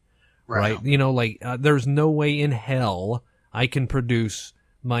away, right? You know, like there's no way in hell I can produce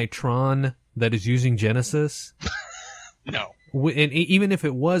my Tron that is using Genesis. No. And even if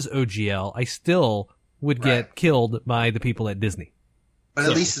it was OGL, I still would get killed by the people at Disney. But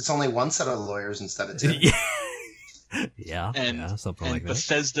at least it's only one set of lawyers instead of 2. Yeah, something like that. And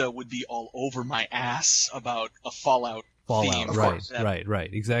Bethesda would be all over my ass about a Fallout theme. Right,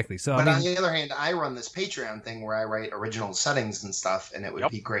 exactly. So, but on the other hand, I run this Patreon thing where I write original settings and stuff, and it would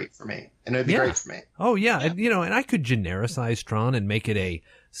be great for me. And it would be great for me. Oh, yeah. And, and I could genericize Tron and make it a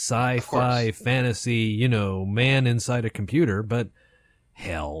sci-fi, fantasy, man inside a computer, but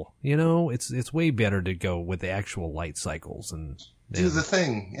hell, it's way better to go with the actual light cycles and do the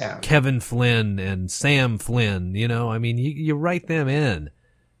thing, yeah. Kevin Flynn and Sam Flynn, I mean, you write them in.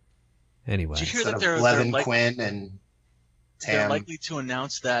 Anyway. Did you hear that Levin Quinn and Tam. They're likely to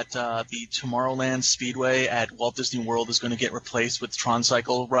announce that the Tomorrowland Speedway at Walt Disney World is going to get replaced with Tron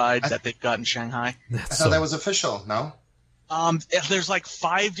Cycle ride that they've got in Shanghai? I thought that was official, no? There's like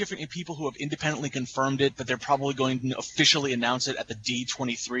 5 different people who have independently confirmed it, but they're probably going to officially announce it at the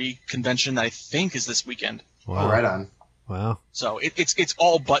D23 convention that I think is this weekend. Wow. Oh, right on. Wow. So it's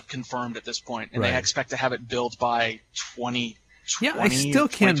all but confirmed at this point, and they expect to have it built by 2020. Yeah, I still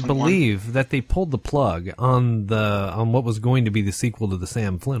can't believe that they pulled the plug on what was going to be the sequel to the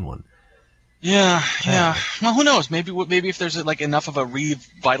Sam Flynn one. Yeah. Well, who knows? Maybe if there's like enough of a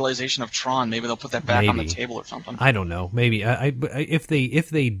revitalization of Tron, maybe they'll put that back on the table or something. I don't know. Maybe if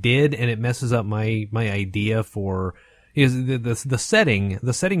they did, and it messes up my idea for the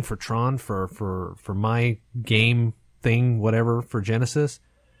setting for Tron for my game thing, whatever, for Genesis,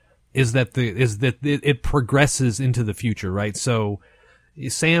 is that it progresses into the future, right? So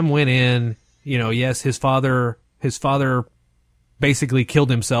Sam went in, yes, his father basically killed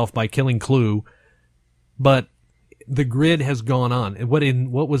himself by killing Clue, but the grid has gone on.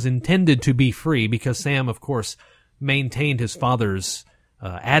 And what was intended to be free, because Sam, of course, maintained his father's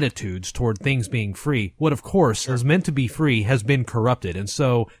attitudes toward things being free. What, of course, is meant to be free has been corrupted, and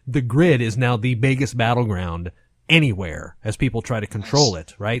so the grid is now the biggest battleground anywhere as people try to control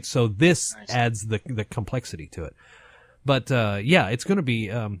it, right? So this adds the complexity to it. But it's going to be.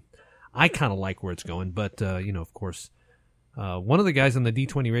 I kind of like where it's going, but of course, one of the guys on the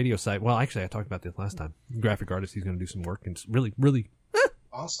D20 radio site. Well, actually, I talked about this last time. Graphic artist, he's going to do some work, and it's really, really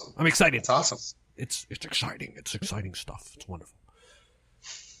awesome. I'm excited. It's awesome. It's exciting. It's exciting stuff. It's wonderful.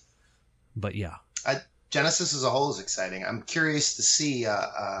 But yeah, Genesis as a whole is exciting. I'm curious to see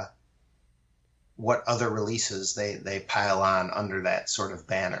what other releases they pile on under that sort of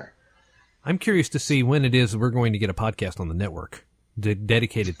banner. I'm curious to see when it is we're going to get a podcast on the network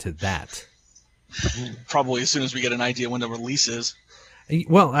dedicated to that. Probably as soon as we get an idea when the release is.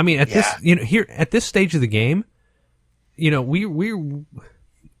 Well, I mean, at this, here at this stage of the game, we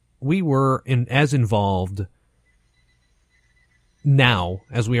were as involved now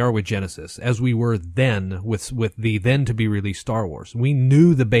as we are with Genesis, as we were then with the then to be released Star Wars. We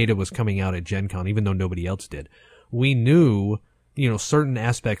knew the beta was coming out at Gen Con, even though nobody else did. We knew, certain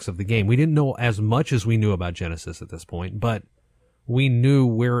aspects of the game. We didn't know as much as we knew about Genesis at this point, but we knew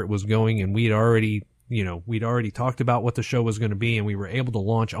where it was going, and we'd already talked about what the show was going to be, and we were able to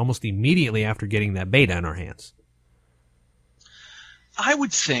launch almost immediately after getting that beta in our hands. I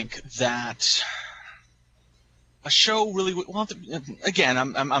would think that a show really would, well, again,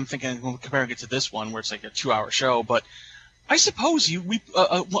 I'm thinking comparing it to this one where it's like a 2-hour show, but I suppose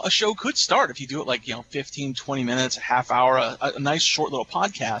a show could start if you do it like 15, 20 minutes, a half hour, a nice short little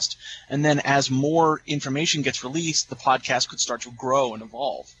podcast, and then as more information gets released, the podcast could start to grow and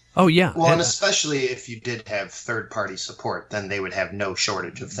evolve. Oh yeah. Well, and especially if you did have third-party support, then they would have no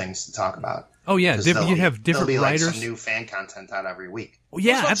shortage of things to talk about. Oh yeah, you'd have different be writers. Like some new fan content out every week. Oh,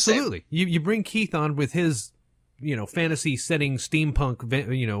 yeah, absolutely. You bring Keith on with his fantasy setting steampunk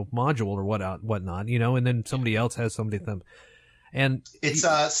module or whatnot, and then somebody else has something. And it's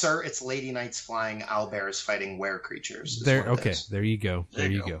sir, it's lady knights flying owlbears fighting were creatures. There you go. There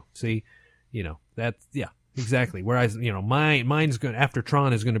you go. See, that's exactly. Whereas mine's going after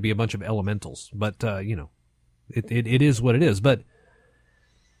Tron is going to be a bunch of elementals, but it is what it is. But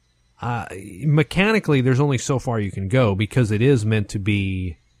mechanically, there's only so far you can go because it is meant to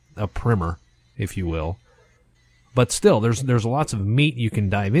be a primer, if you will. But still, there's lots of meat you can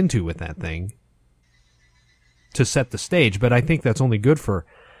dive into with that thing to set the stage. But I think that's only good for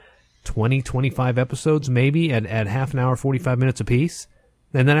 20, 25 episodes, maybe at half an hour, 45 minutes apiece.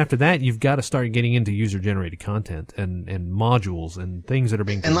 And then after that, you've got to start getting into user-generated content and modules and things that are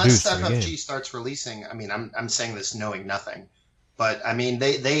being produced. Unless FFG starts releasing, I mean, I'm saying this knowing nothing, but I mean,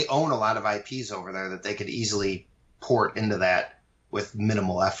 they own a lot of IPs over there that they could easily port into that with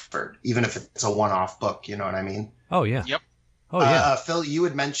minimal effort, even if it's a one-off book. You know what I mean? Oh yeah. Yep. Oh yeah. Phil, you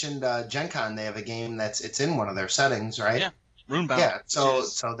had mentioned Gen Con. They have a game it's in one of their settings, right? Yeah. Runebound. Yeah. So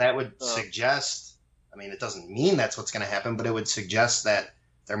that would suggest. I mean, it doesn't mean that's what's going to happen, but it would suggest that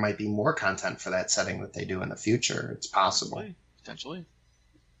there might be more content for that setting that they do in the future. It's possible. Potentially.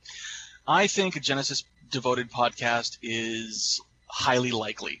 I think a Genesis devoted podcast is highly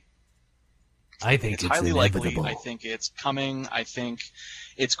likely. I think it's highly inevitable. likely. I think it's coming. I think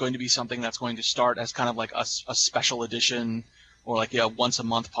it's going to be something that's going to start as kind of like a special edition or like a once a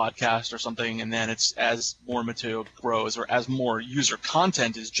month podcast or something, and then it's as more material grows or as more user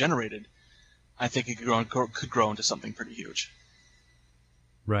content is generated, I think it could grow into something pretty huge.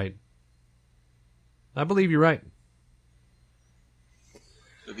 Right. I believe you're right.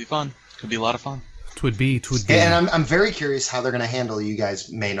 Could be fun. Could be a lot of fun. Twould be. And I'm very curious how they're going to handle. You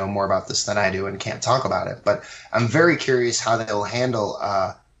guys may know more about this than I do and can't talk about it, but I'm very curious how they'll handle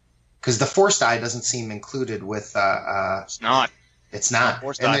because the Force die doesn't seem included with. It's not. It's not.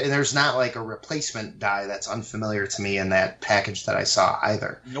 And there's not like a replacement die that's unfamiliar to me in that package that I saw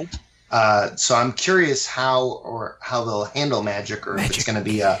either. Nope. So I'm curious how they'll handle magic, or if it's going to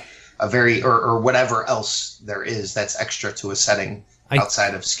be a very or whatever else there is that's extra to a setting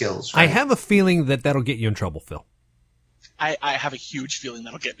outside of skills. Right? I have a feeling that'll get you in trouble, Phil. I have a huge feeling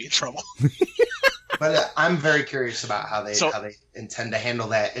that'll get me in trouble. But I'm very curious about how they intend to handle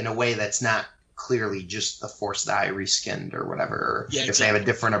that in a way that's not clearly just the Force die reskinned or whatever, or if they have a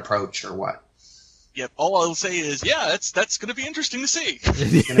different approach or what. Yep. All I'll say is, that's going to be interesting to see.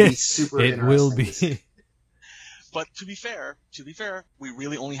 It's going to be super interesting. It will be. But to be fair, we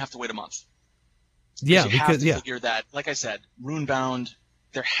really only have to wait a month. Yeah, you have to figure that, like I said, Runebound,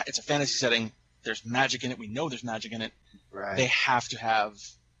 it's a fantasy setting. There's magic in it. We know there's magic in it. Right. They have to have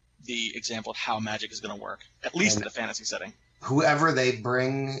the example of how magic is going to work, at least in the fantasy setting. Whoever they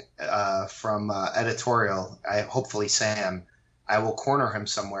bring from editorial, hopefully Sam, I will corner him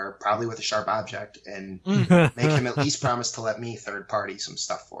somewhere, probably with a sharp object, and make him at least promise to let me third party some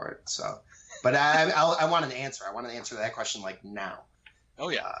stuff for it. So, but I want an answer. I want an answer to that question like now. Oh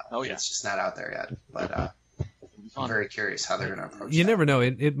yeah. It's just not out there yet. But I'm very curious how they're going to approach. You that. never know.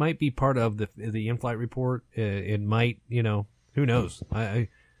 It might be part of the in-flight report. It might. Who knows? I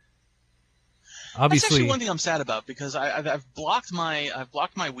obviously. That's actually one thing I'm sad about because I've blocked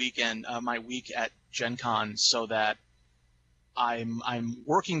my weekend, my week at Gen Con so that I'm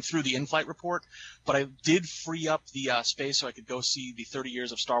working through the in-flight report, but I did free up the space so I could go see the 30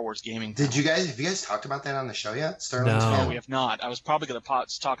 years of Star Wars gaming. Have you guys talked about that on the show yet? No, we have not. I was probably going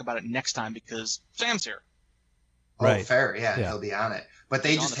to talk about it next time because Sam's here. Oh, right. Fair. Yeah, he'll be on it. But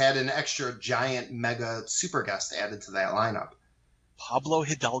they just had an extra giant mega super guest added to that lineup. Pablo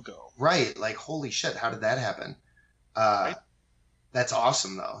Hidalgo. Right. Like, holy shit, how did that happen? Right. That's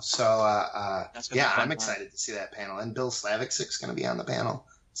awesome, though. So, I'm excited to see that panel. And Bill Slavic's going to be on the panel.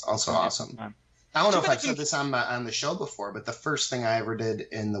 It's also awesome. I don't know if I've said this on the show before, but the first thing I ever did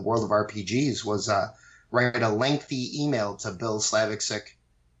in the world of RPGs was write a lengthy email to Bill Slavic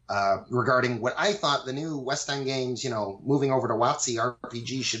regarding what I thought the new West End games, moving over to WotC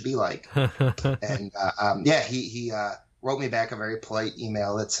RPG should be like. And, he wrote me back a very polite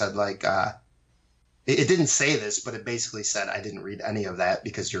email that said, like, it didn't say this, but it basically said, I didn't read any of that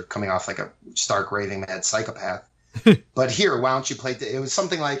because you're coming off like a stark raving mad psychopath. But here, why don't you play? It was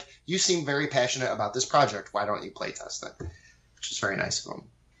something like, you seem very passionate about this project. Why don't you play test it? Which is very nice of him.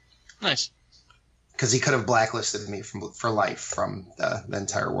 Nice. Because he could have blacklisted me for life from the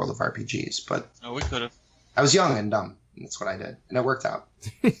entire world of RPGs. But we could have. I was young and dumb. And that's what I did. And it worked out.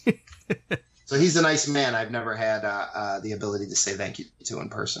 So he's a nice man. I've never had the ability to say thank you to in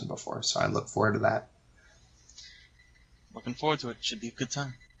person before. So I look forward to that. Looking forward to it. Should be a good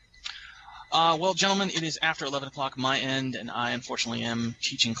time. Well, gentlemen, it is after 11 o'clock my end, and I unfortunately am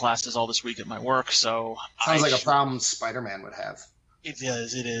teaching classes all this week at my work, so... Sounds like a problem Spider-Man would have. It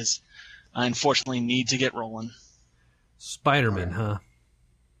is. I unfortunately need to get rolling. Spider-Man, huh?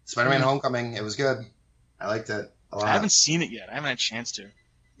 Spider-Man Homecoming. It was good. I liked it a lot. I haven't seen it yet. I haven't had a chance to.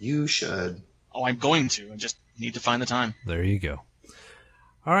 You should. Oh, I'm going to. I just need to find the time. There you go.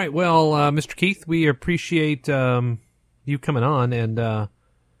 All right, well, Mr. Keith, we appreciate you coming on, and...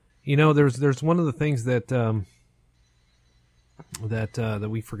 there's one of the things that that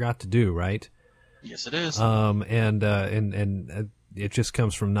we forgot to do, right? Yes, it is. And it just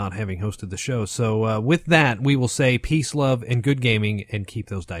comes from not having hosted the show. So with that, we will say peace, love, and good gaming, and keep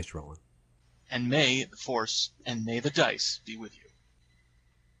those dice rolling. And may the force and may the dice be with you.